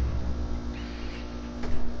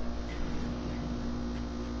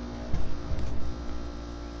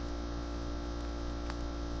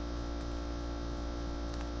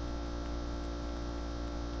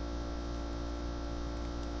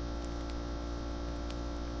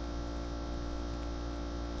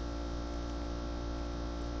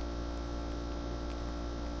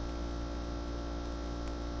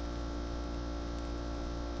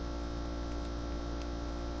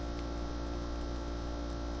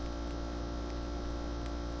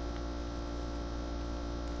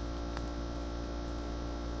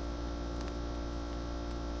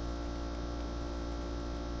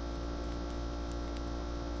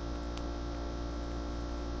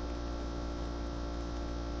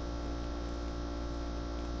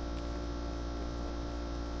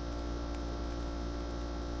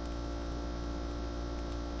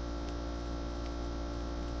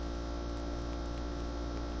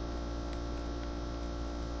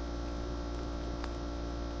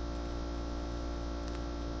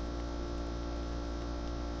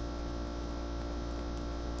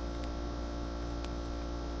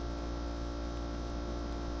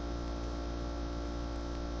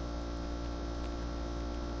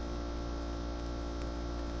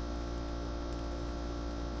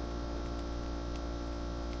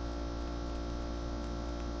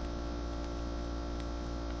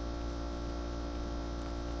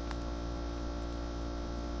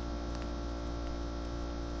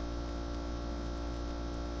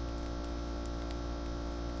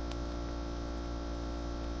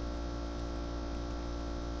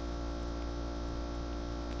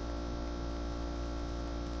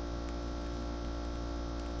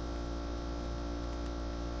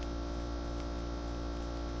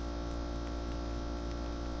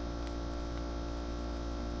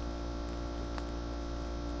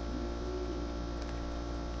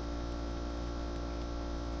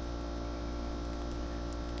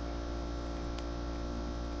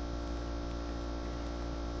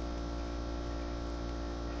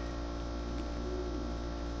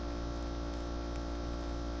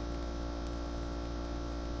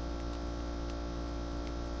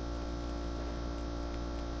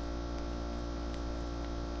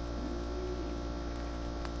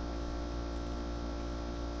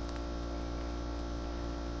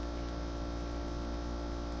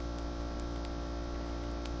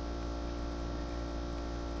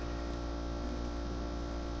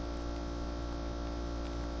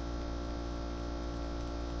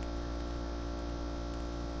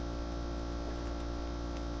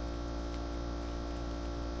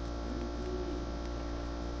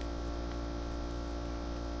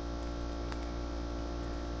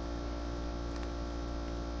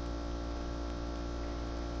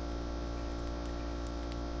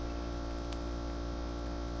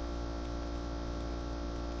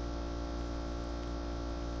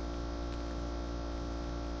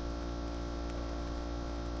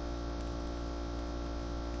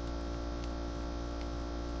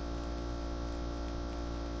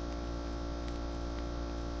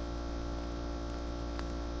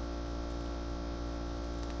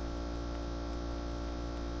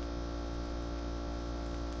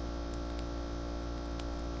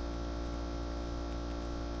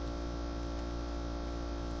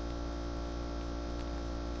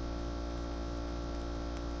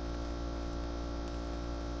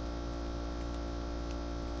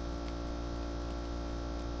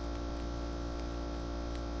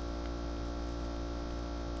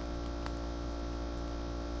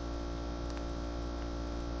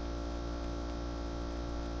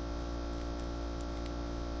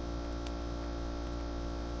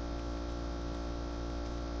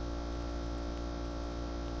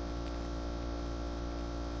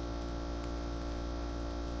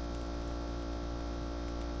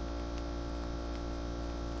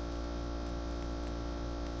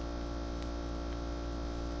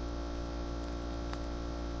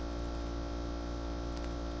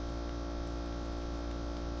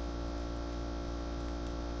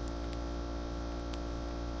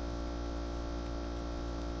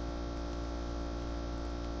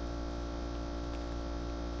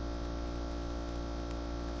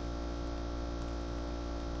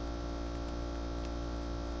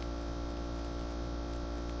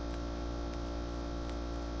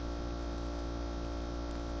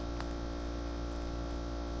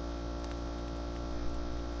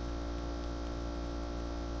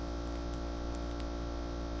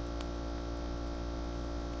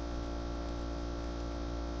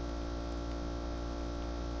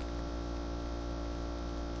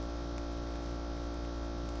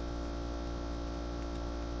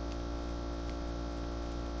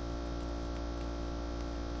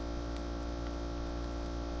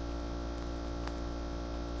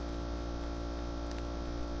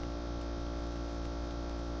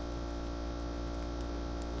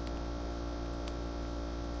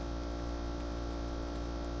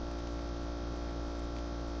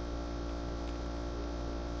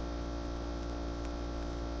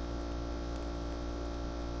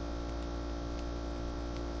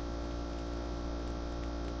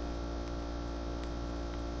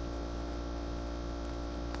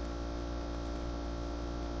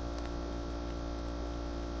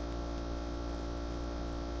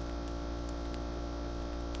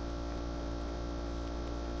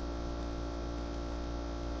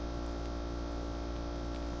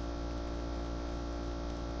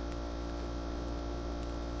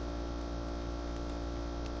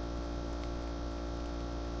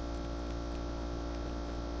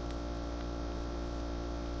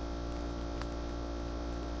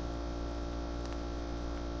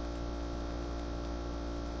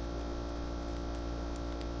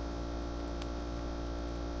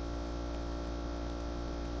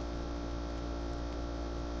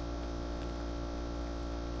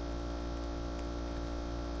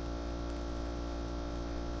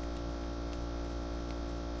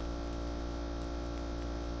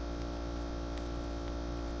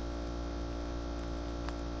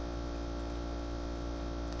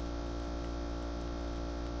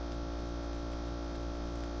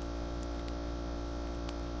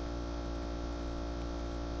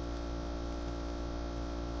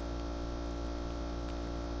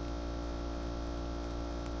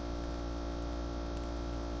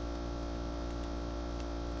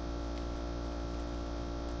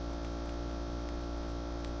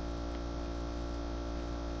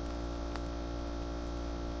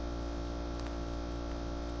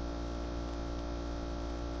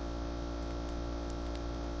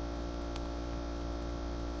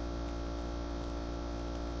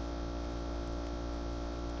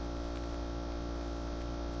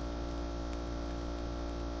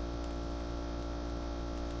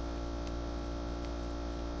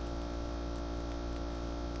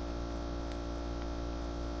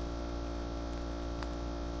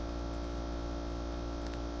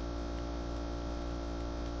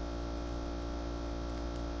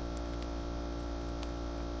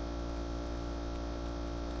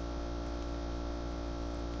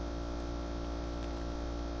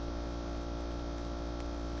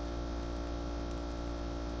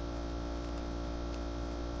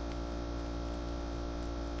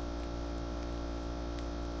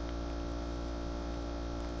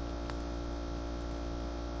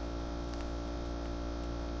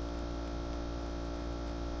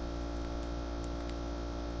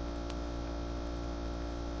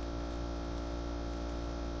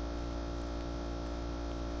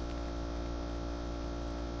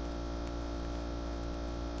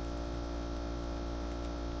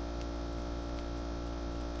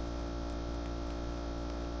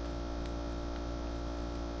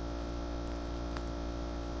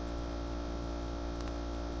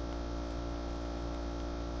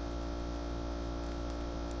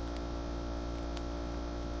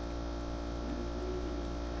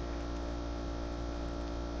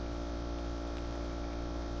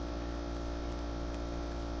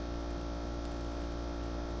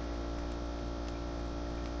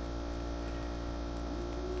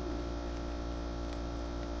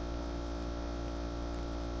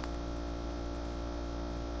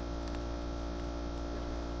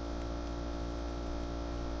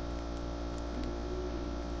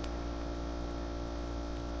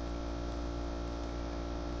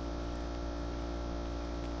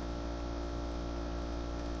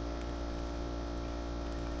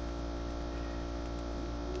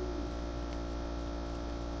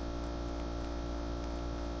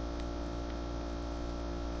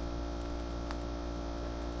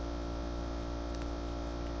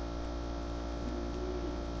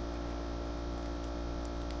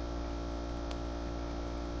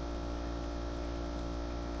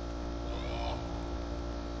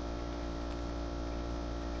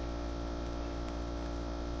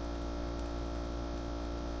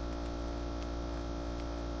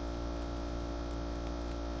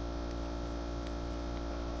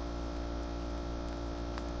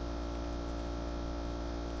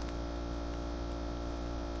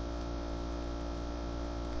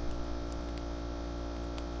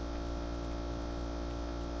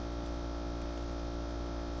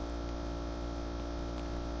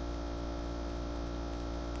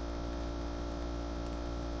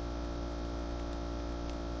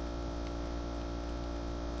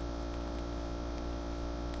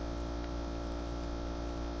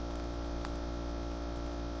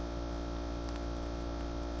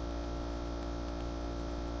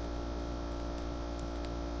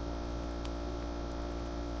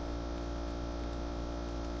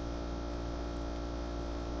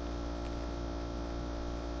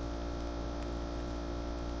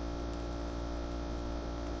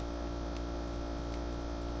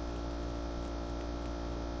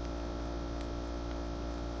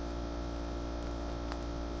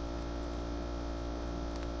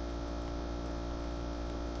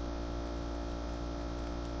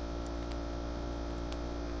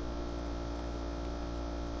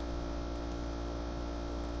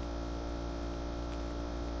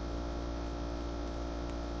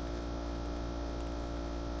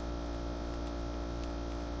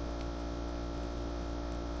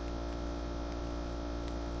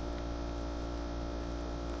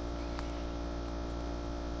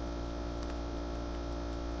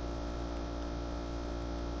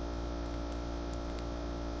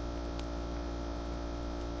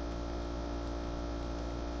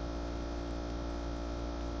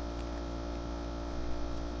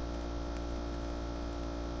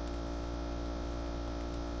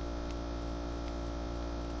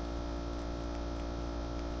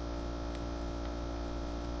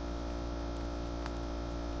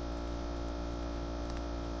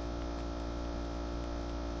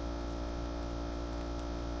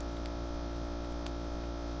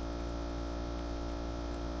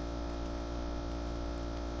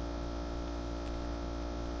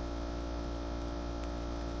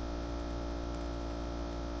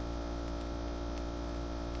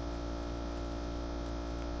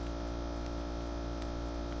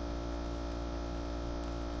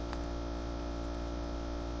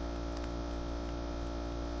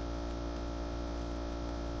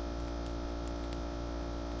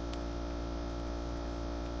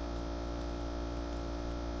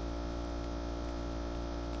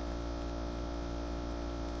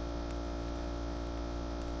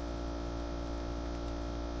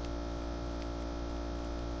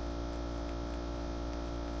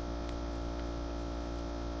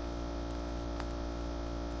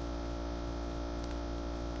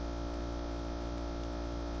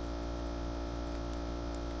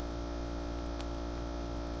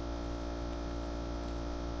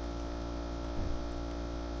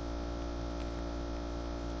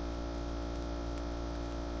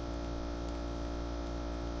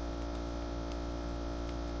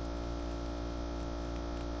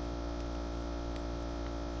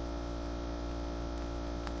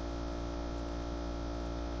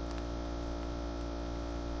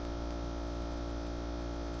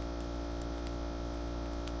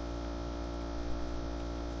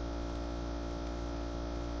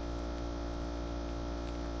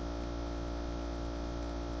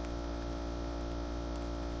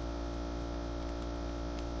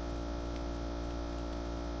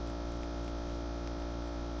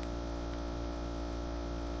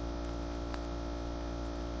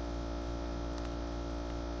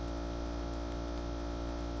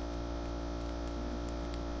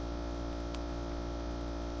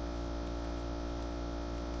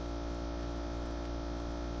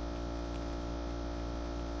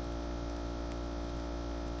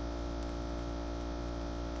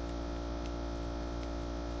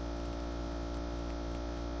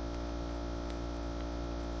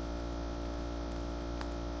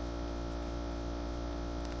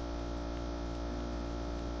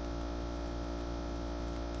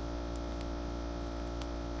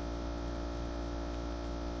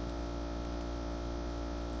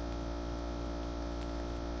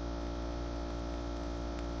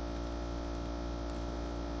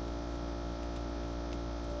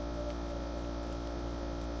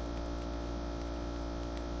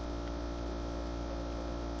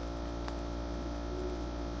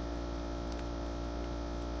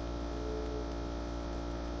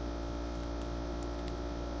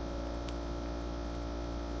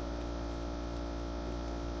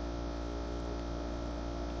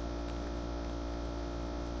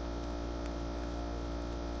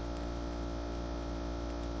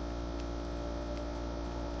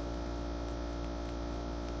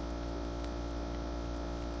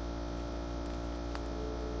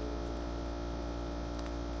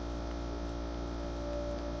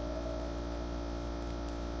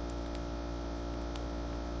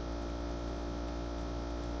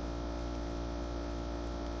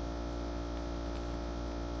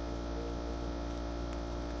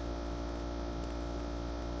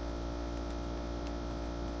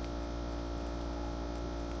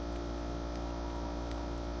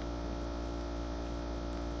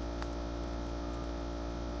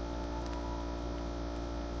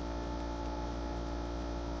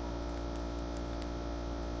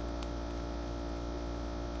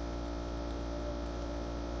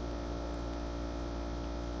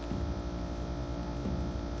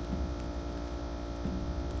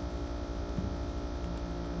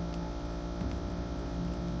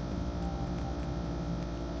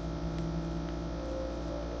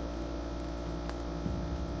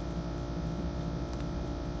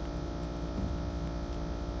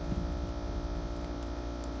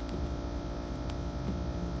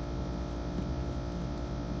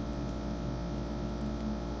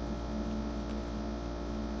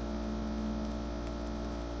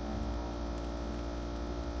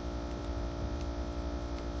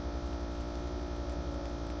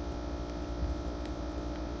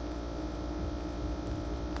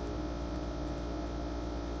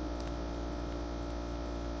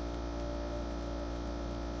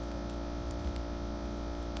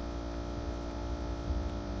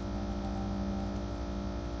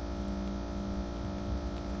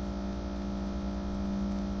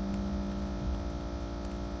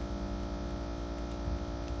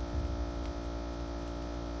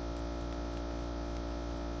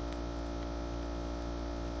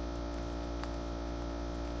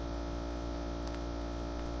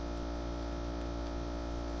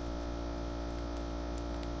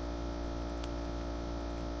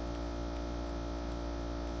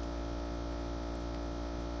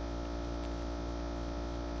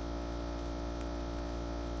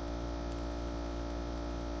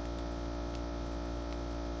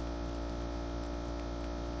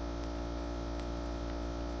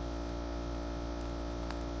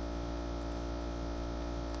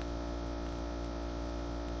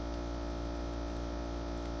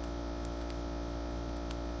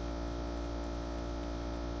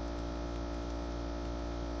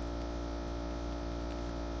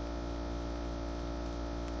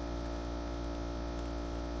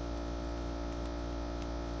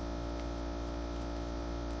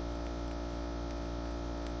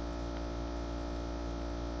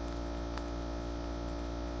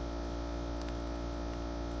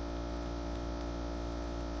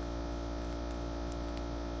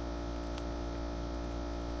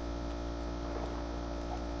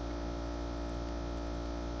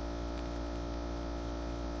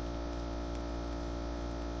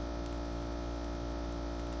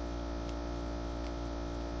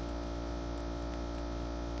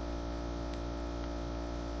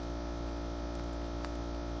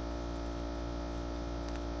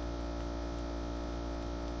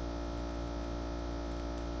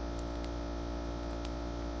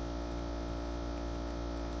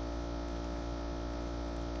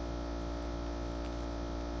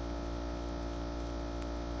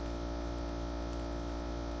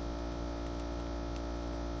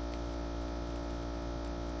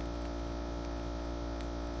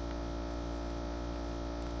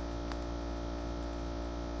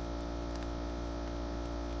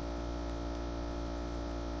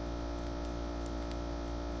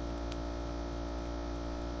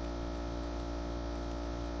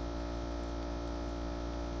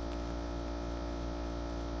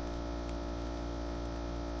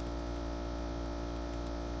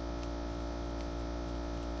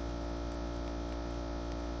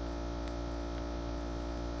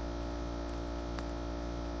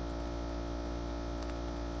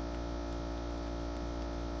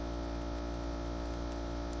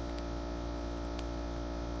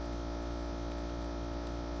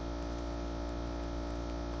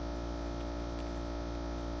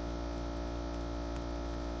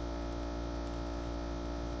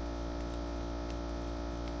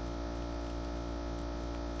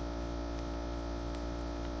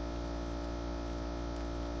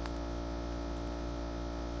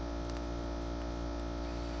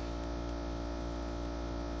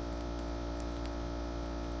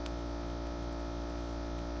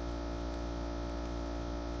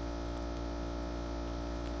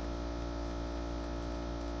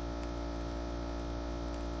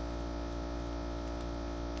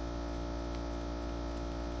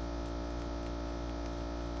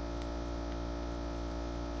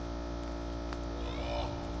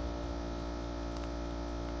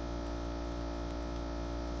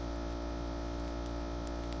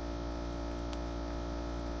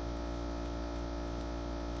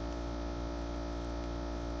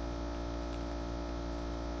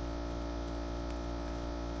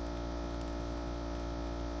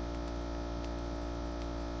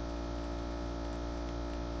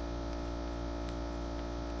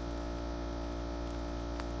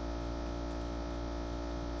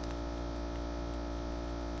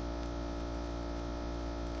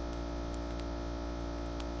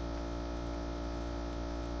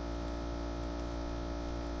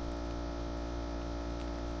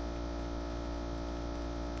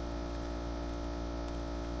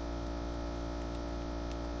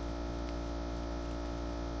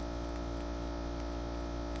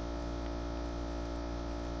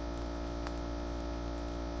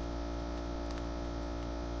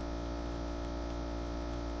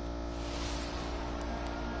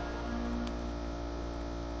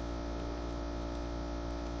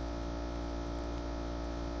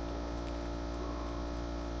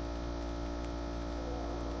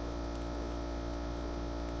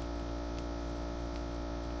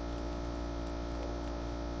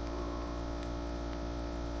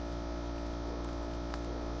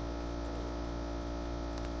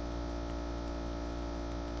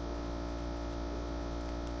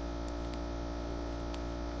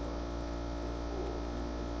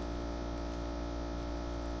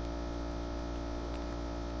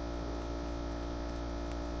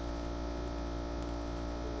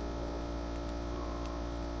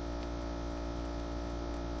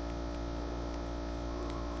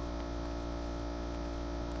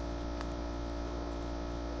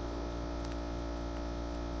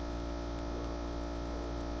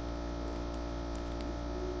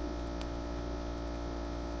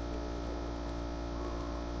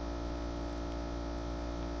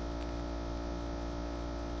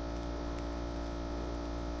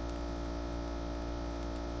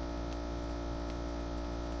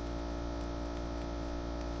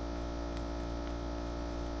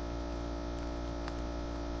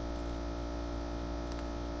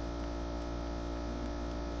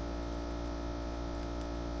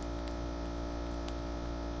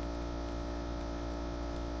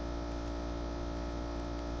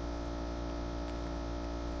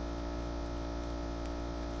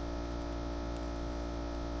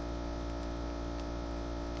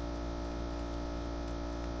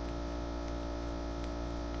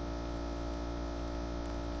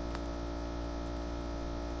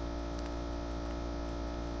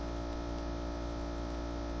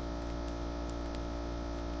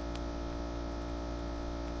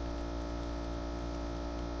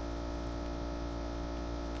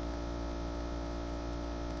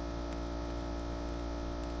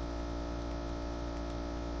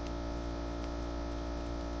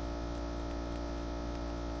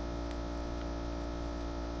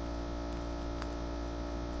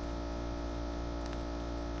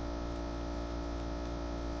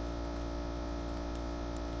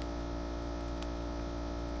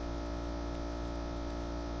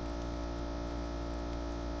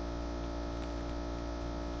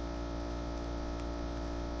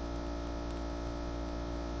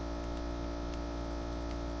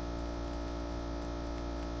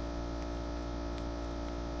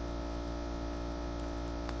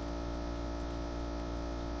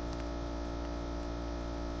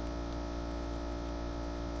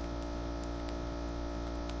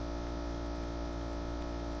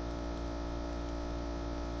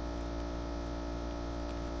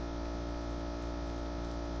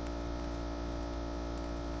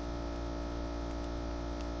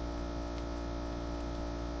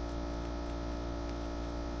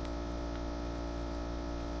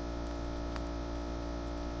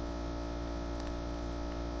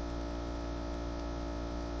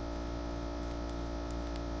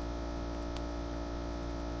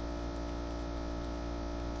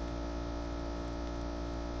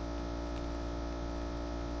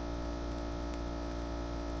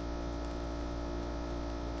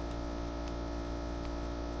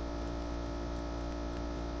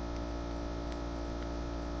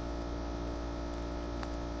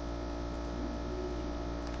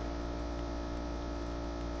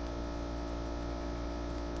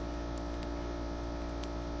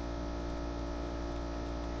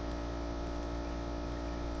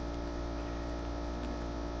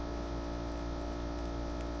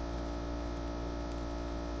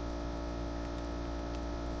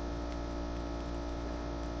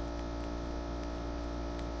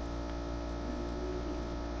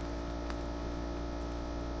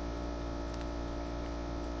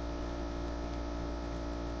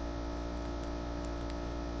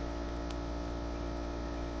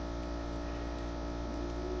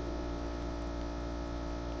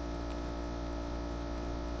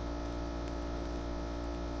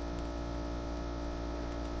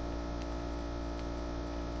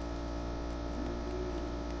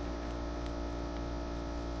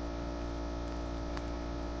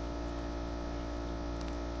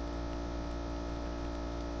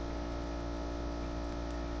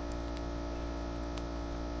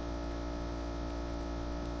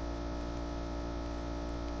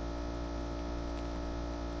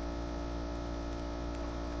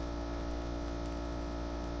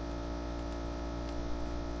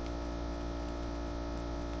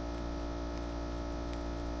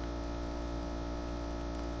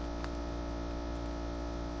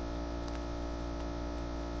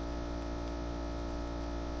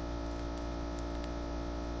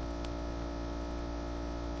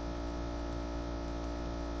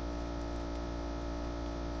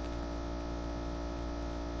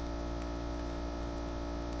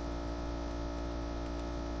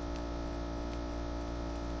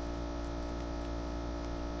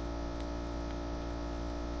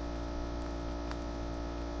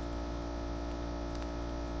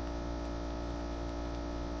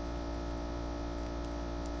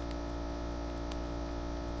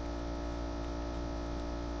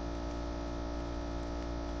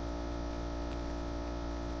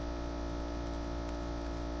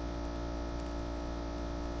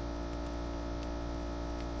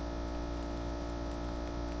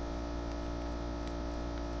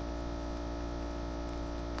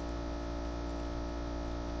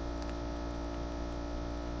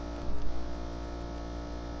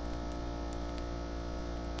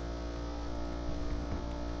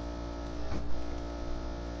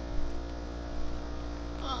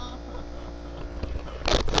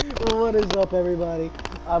 What is up, everybody?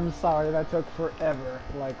 I'm sorry that took forever,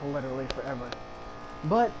 like literally forever.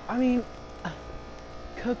 But I mean,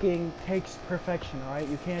 cooking takes perfection, right?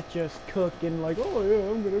 You can't just cook and like, oh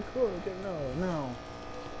yeah, I'm gonna cook. No.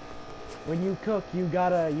 When you cook, you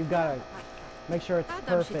gotta make sure it's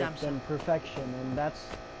perfect and perfection, and that's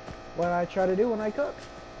what I try to do when I cook.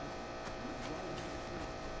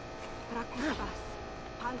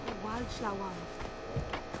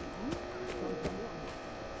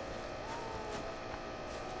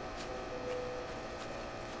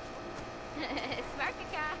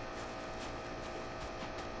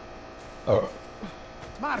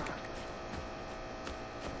 Marka.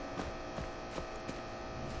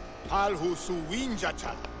 Alhu su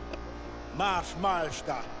winjacha. Marsh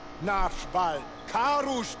malsta. Narsh bal.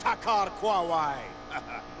 Karush takar kwawai.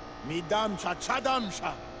 Midam cha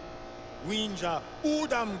chadamsha. Winja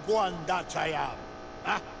udam guanda chayam.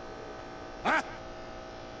 Ha? Ha?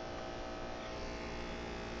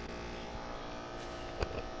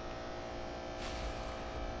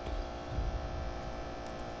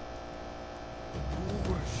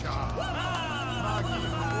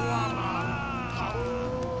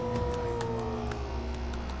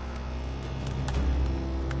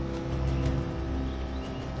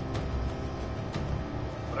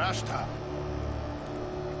 Rashta.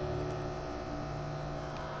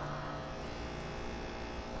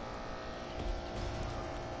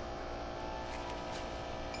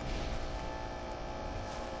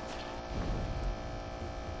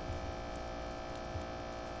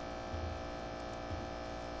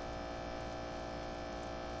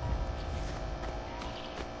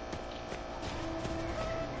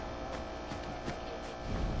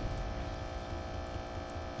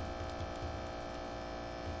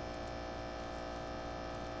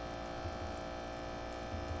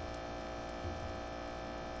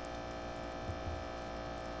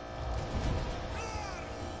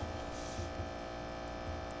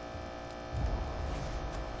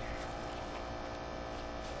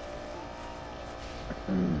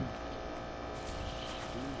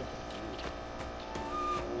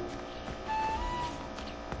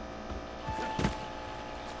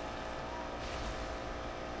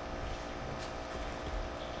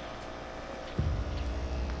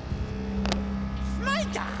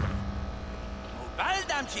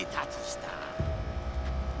 Tatista.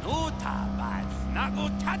 Nuta bas nagu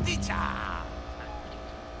taticha.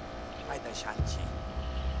 Paida shanchi.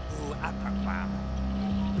 U atakwa.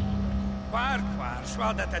 Kwar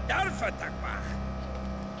shwalda ta darfa takwa.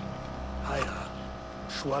 Haya,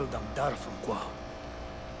 shwaldam darfam kwa.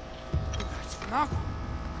 Ugas nagu.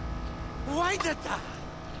 Waidata.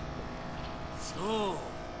 So,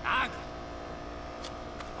 nag.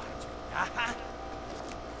 Aha.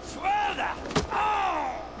 Shwalda. Oh!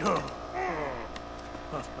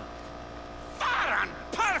 Faran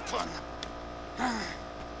Parkon!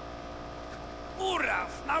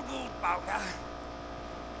 Uraf Nagud Bauga!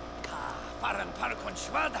 Faran Parkon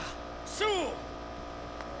Schwada! Su!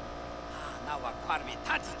 Nawa Kwarmi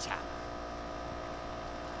Taticha!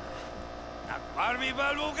 Nakwarmi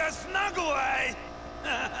Balugas Naguai!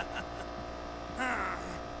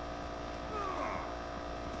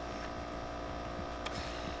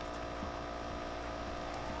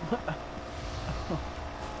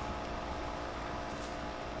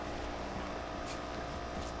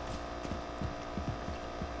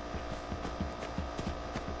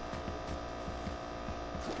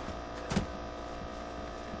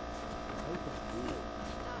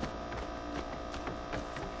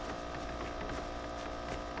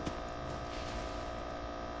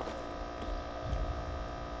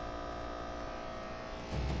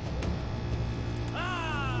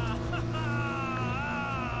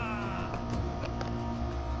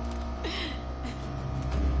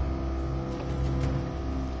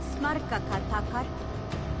 Marka katakar.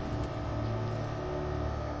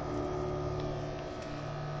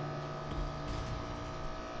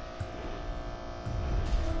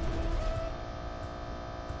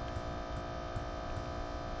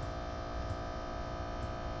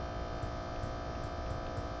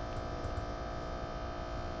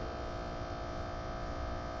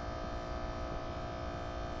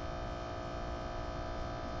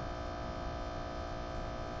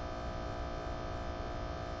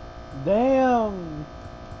 Damn!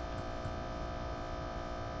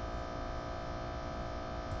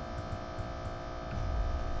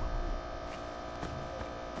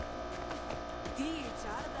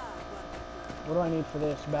 What do I need for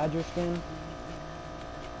this? Badger skin?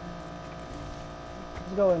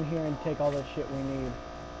 Let's go in here and take all the shit we need.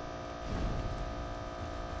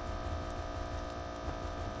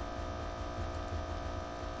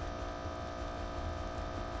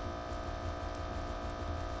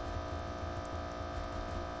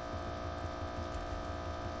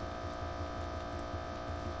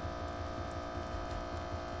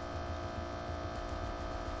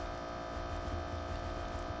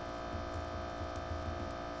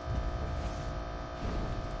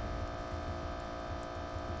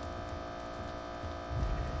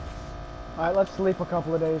 Alright, let's sleep a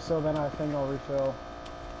couple of days so then our thing will refill.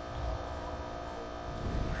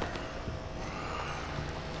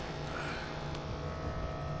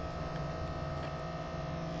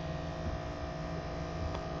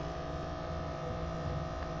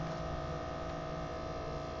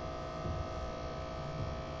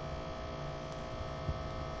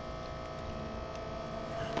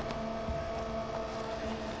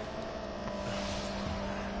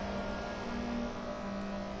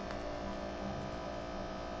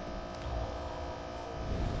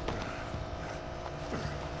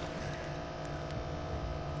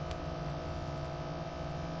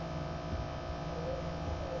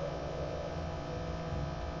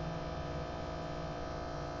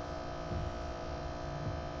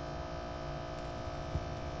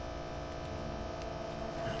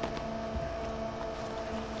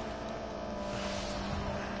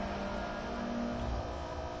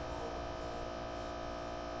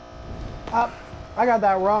 I got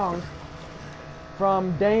that wrong.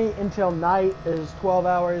 From day until night is 12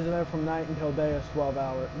 hours, and then from night until day is 12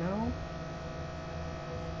 hours. No?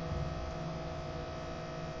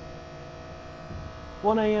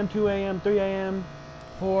 One AM, 2 AM, 3 AM,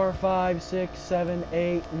 4, 5, 6, 7,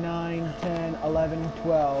 8, 9, 10, 11,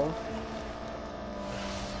 12.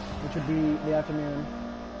 Which would be the afternoon.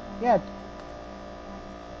 Yeah.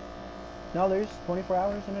 No, there's 24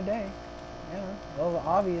 hours in a day. Yeah, well,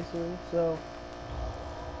 obviously. So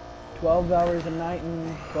 12 hours a night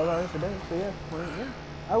and 12 hours a day. So yeah, 20, yeah.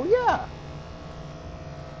 Oh yeah.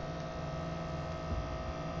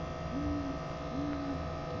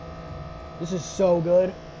 This is so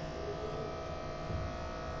good.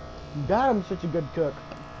 God, I'm such a good cook.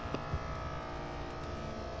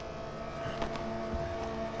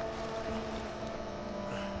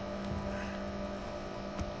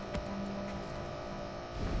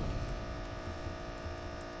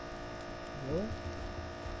 Really?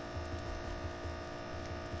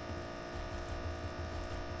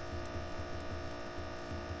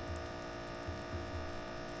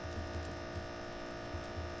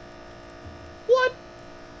 What?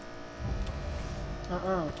 I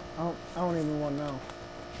don't even want to know.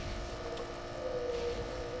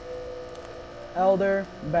 Elder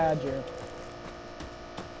Badger.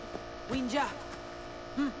 Winja.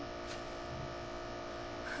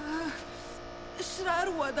 Shrar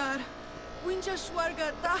wadar. Winja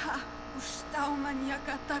shwarga daha. Ustau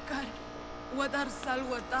maniaka takar. Wadar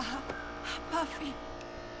salwa daha. Pafi.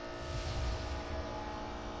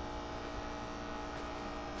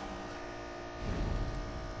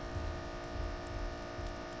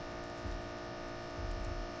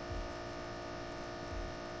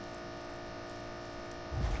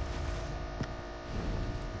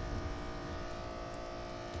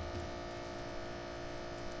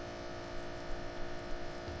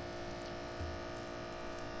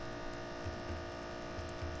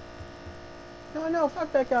 No,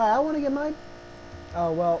 fuck that guy. I want to get mine.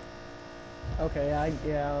 Oh, well. Okay,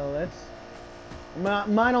 let's...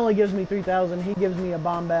 Mine only gives me 3,000. He gives me a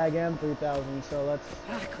bomb bag and 3,000, so let's...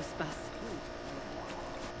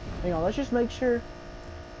 Hang on, let's just make sure...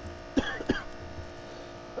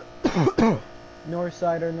 North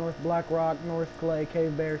Cider, North Black Rock, North Clay,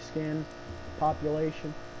 Cave Bear Skin,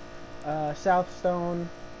 population. South Stone,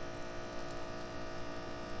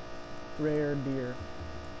 rare deer.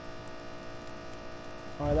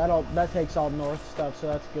 Alright, that takes all north stuff, so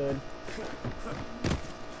that's good.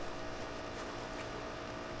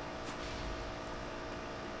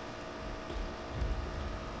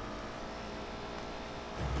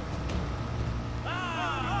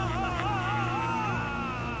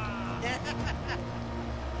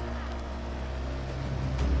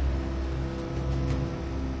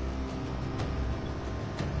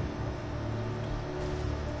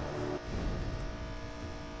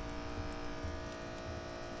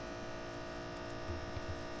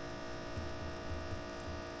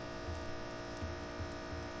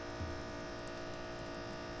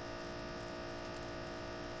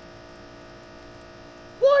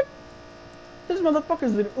 This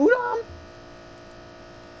motherfucker's an udon?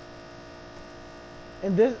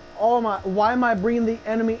 And this, why am I bringing the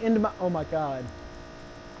enemy into my, oh my god.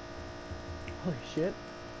 Holy shit.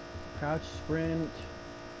 Crouch, sprint,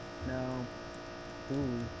 no.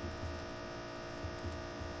 Ooh.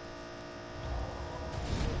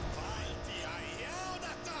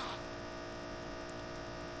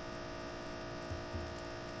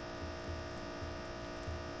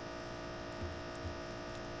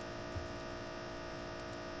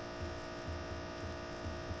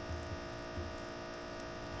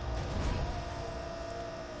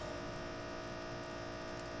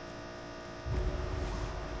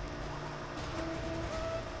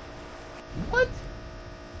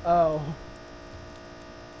 Oh.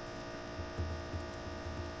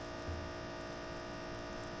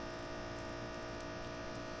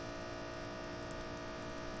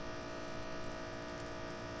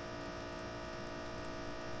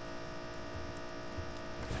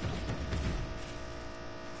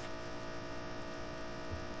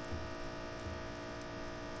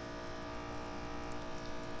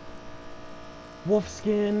 Wolf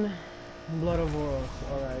skin, blood of wolves.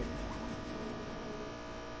 Alright.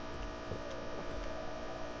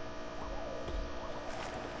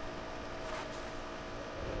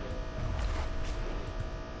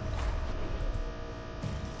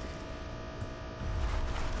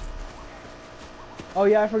 Oh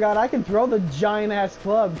yeah, I forgot. I can throw the giant ass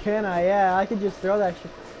club, can I? Yeah, I could just throw that shit.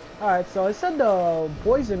 Alright, so I said the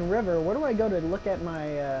Poison River. Where do I go to look at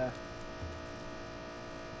my,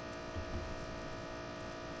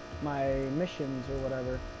 my missions or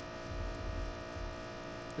whatever?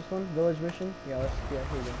 This one? Village mission? Yeah, here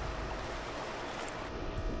we go.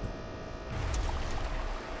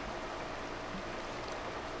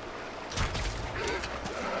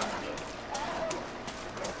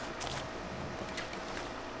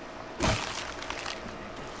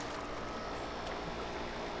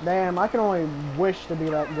 Damn, I can only wish to be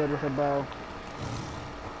that good with a bow.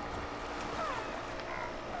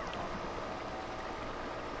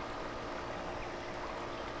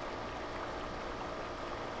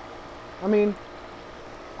 I mean,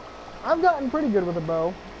 I've gotten pretty good with a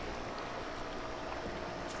bow.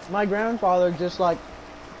 My grandfather just like,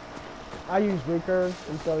 I use recurve,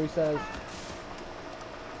 and so he says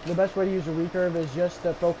the best way to use a recurve is just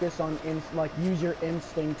to focus on, use your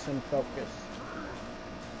instincts and focus.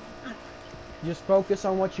 Just focus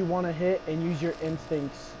on what you want to hit and use your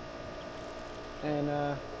instincts. And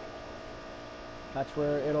that's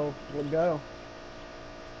where it'll go.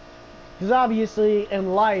 Because obviously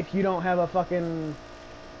in life you don't have a fucking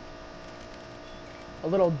a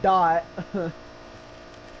little dot.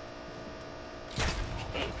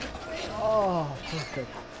 Oh, perfect.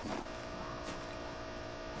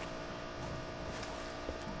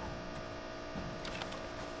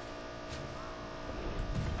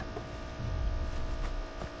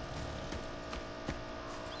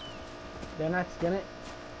 Did I not skin it?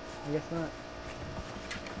 I guess not.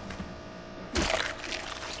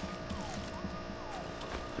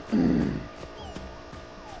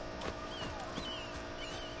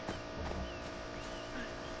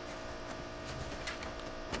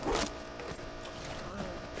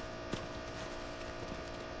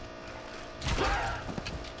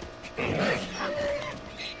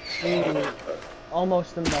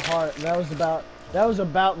 Almost in the heart. That was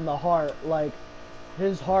about in the heart. Like,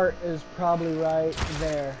 his heart is probably right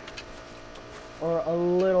there. Or a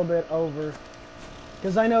little bit over.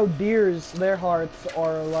 Because I know deers, their hearts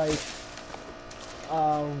are like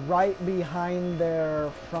right behind their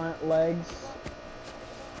front legs.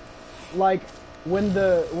 Like when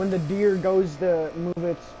the deer goes to move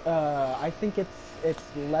its I think its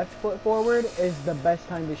left foot forward is the best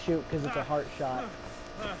time to shoot because it's a heart shot.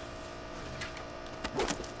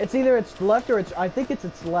 It's either its left or I think it's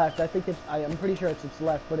its left. I'm pretty sure it's its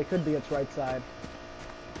left, but it could be its right side.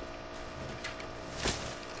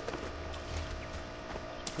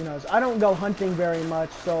 Who knows? I don't go hunting very much,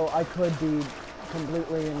 so I could be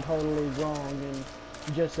completely and totally wrong and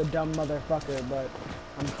just a dumb motherfucker, but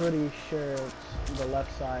I'm pretty sure it's the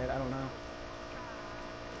left side. I don't know.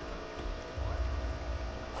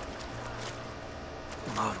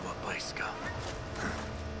 Marwa Baiska.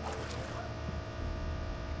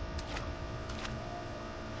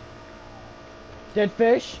 Dead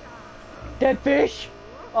fish? Dead fish?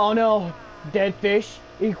 Oh no. Dead fish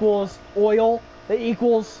equals oil. That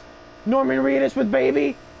equals Norman Reedus with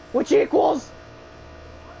baby, which equals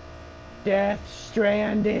Death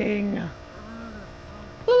Stranding.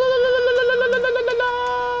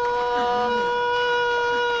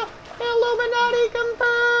 Illuminati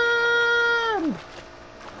confirmed.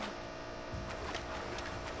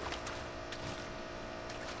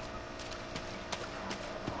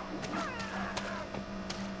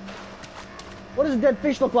 What does a dead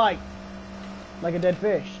fish look like? Like a dead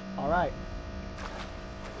fish. All right.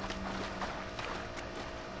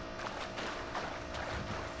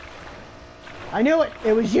 I knew it!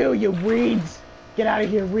 It was you, you reeds! Get out of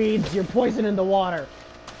here, reeds! You're poisoning the water!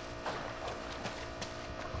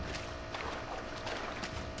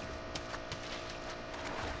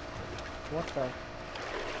 What the?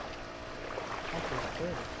 What is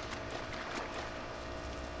this?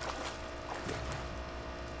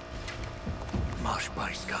 Marsh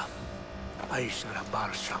Baiska. Aishra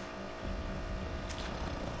Barsham.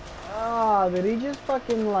 Oh, did he just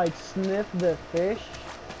fucking like sniff the fish?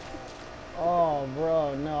 Oh,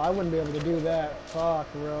 bro, no, I wouldn't be able to do that. Fuck,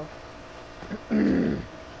 bro.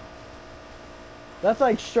 That's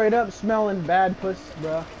like straight up smelling bad puss,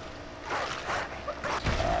 bro.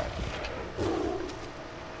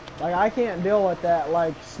 Like, I can't deal with that.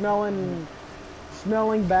 Like, smelling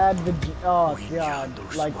bad oh,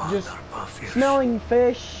 God. Like, just smelling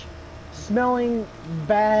fish, smelling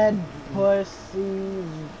bad pussy,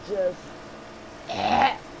 just...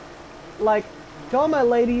 Like, to all my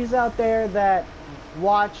ladies out there that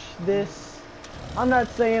watch this, I'm not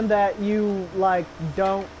saying that you, like,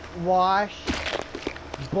 don't wash,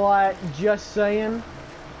 but just saying,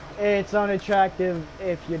 it's unattractive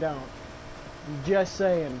if you don't. Just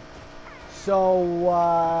saying. So,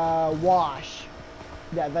 wash.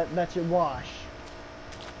 Yeah, that's your wash.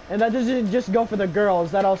 And that doesn't just go for the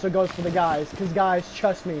girls, that also goes for the guys. Because guys,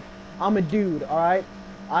 trust me, I'm a dude, alright?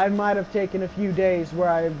 I might have taken a few days where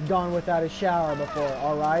I've gone without a shower before,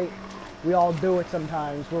 alright? We all do it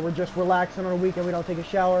sometimes, where we're just relaxing on a weekend, we don't take a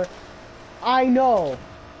shower. I know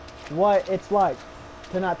what it's like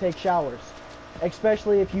to not take showers.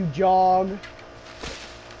 Especially if you jog,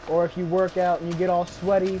 or if you work out and you get all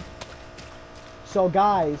sweaty. So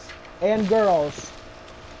guys and girls,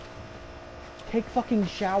 take fucking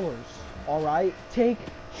showers, alright? Take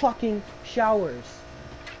fucking showers.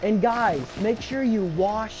 And guys, make sure you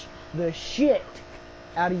wash the shit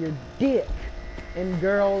out of your dick. And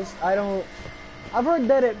girls, I've heard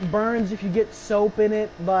that it burns if you get soap in it,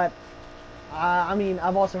 but I mean,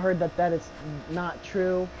 I've also heard that is not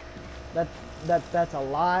true. That's a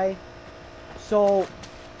lie. So,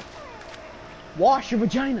 wash your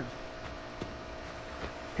vagina.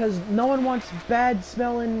 Because no one wants bad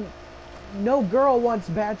smelling, no girl wants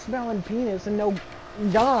bad smelling penis, and no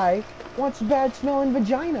guy wants bad smelling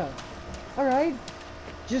vagina. Alright?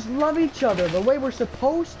 Just love each other the way we're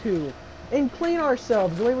supposed to. And clean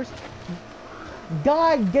ourselves the way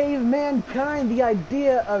God gave mankind the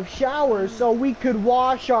idea of showers so we could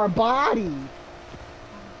wash our body.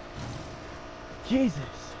 Jesus.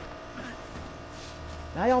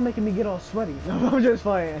 Now y'all making me get all sweaty. No, I'm just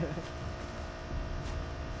playing.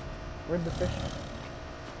 Where'd the fish go?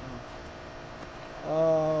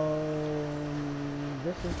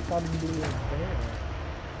 This is probably a bear.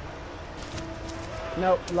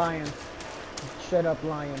 Nope, lion. Straight up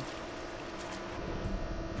lion.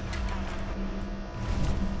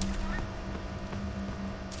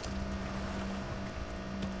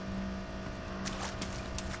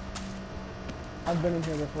 I've been in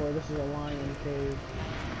here before. This is a lion cave.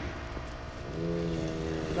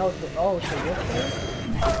 No, it's a wolf cave?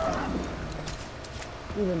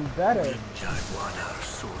 Even better.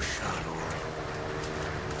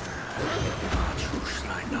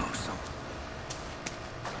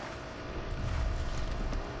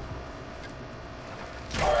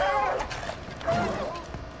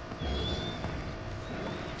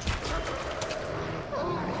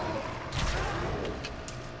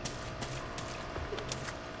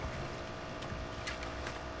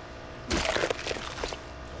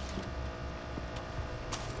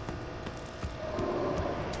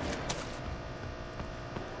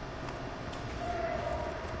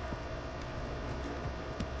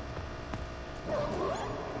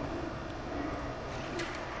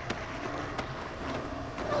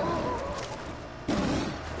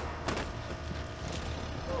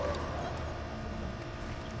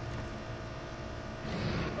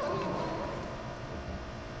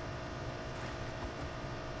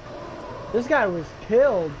 This guy was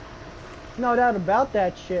killed. No doubt about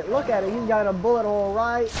that shit. Look at it. He's got a bullet hole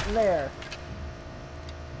right there.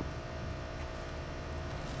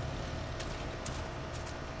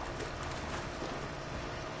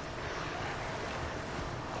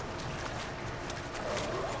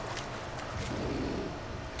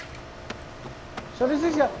 So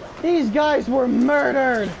these guys were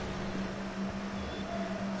murdered.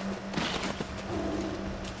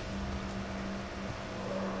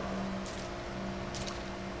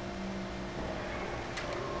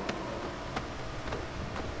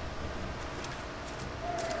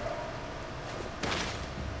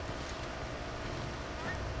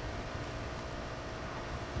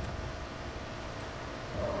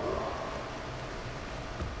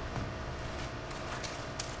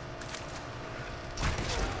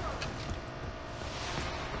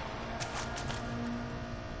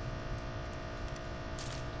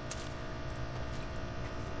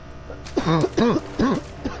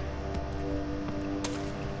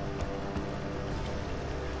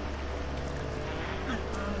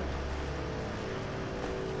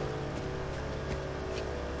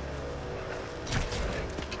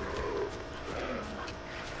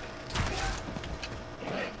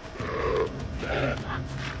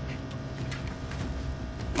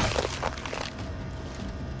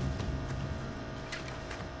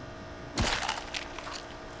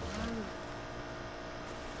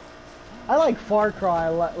 I like Far Cry,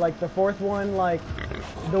 like the fourth one, like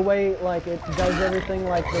the way like it does everything,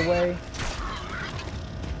 like the way,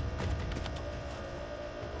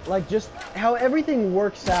 like just how everything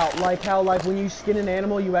works out, like how like when you skin an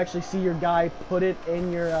animal, you actually see your guy put it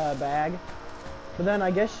in your bag. But then I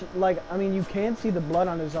guess like I mean you can see the blood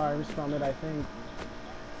on his arms from it, I think.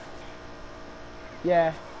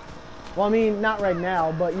 Yeah. Well, I mean, not right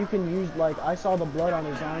now, but you can use, like, I saw the blood on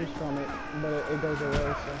his arms from it, but it goes away,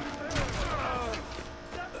 so.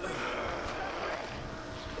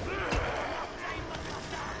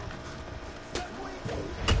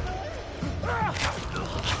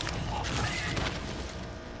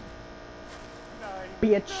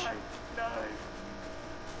 Bitch.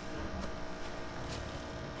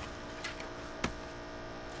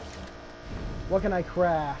 What can I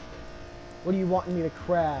craft? What do you want me to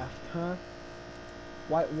craft, huh?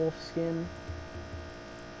 White wolf skin.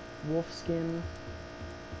 Wolf skin.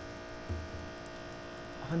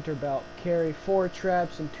 Hunter belt. Carry 4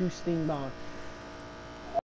 traps and 2 sting bombs.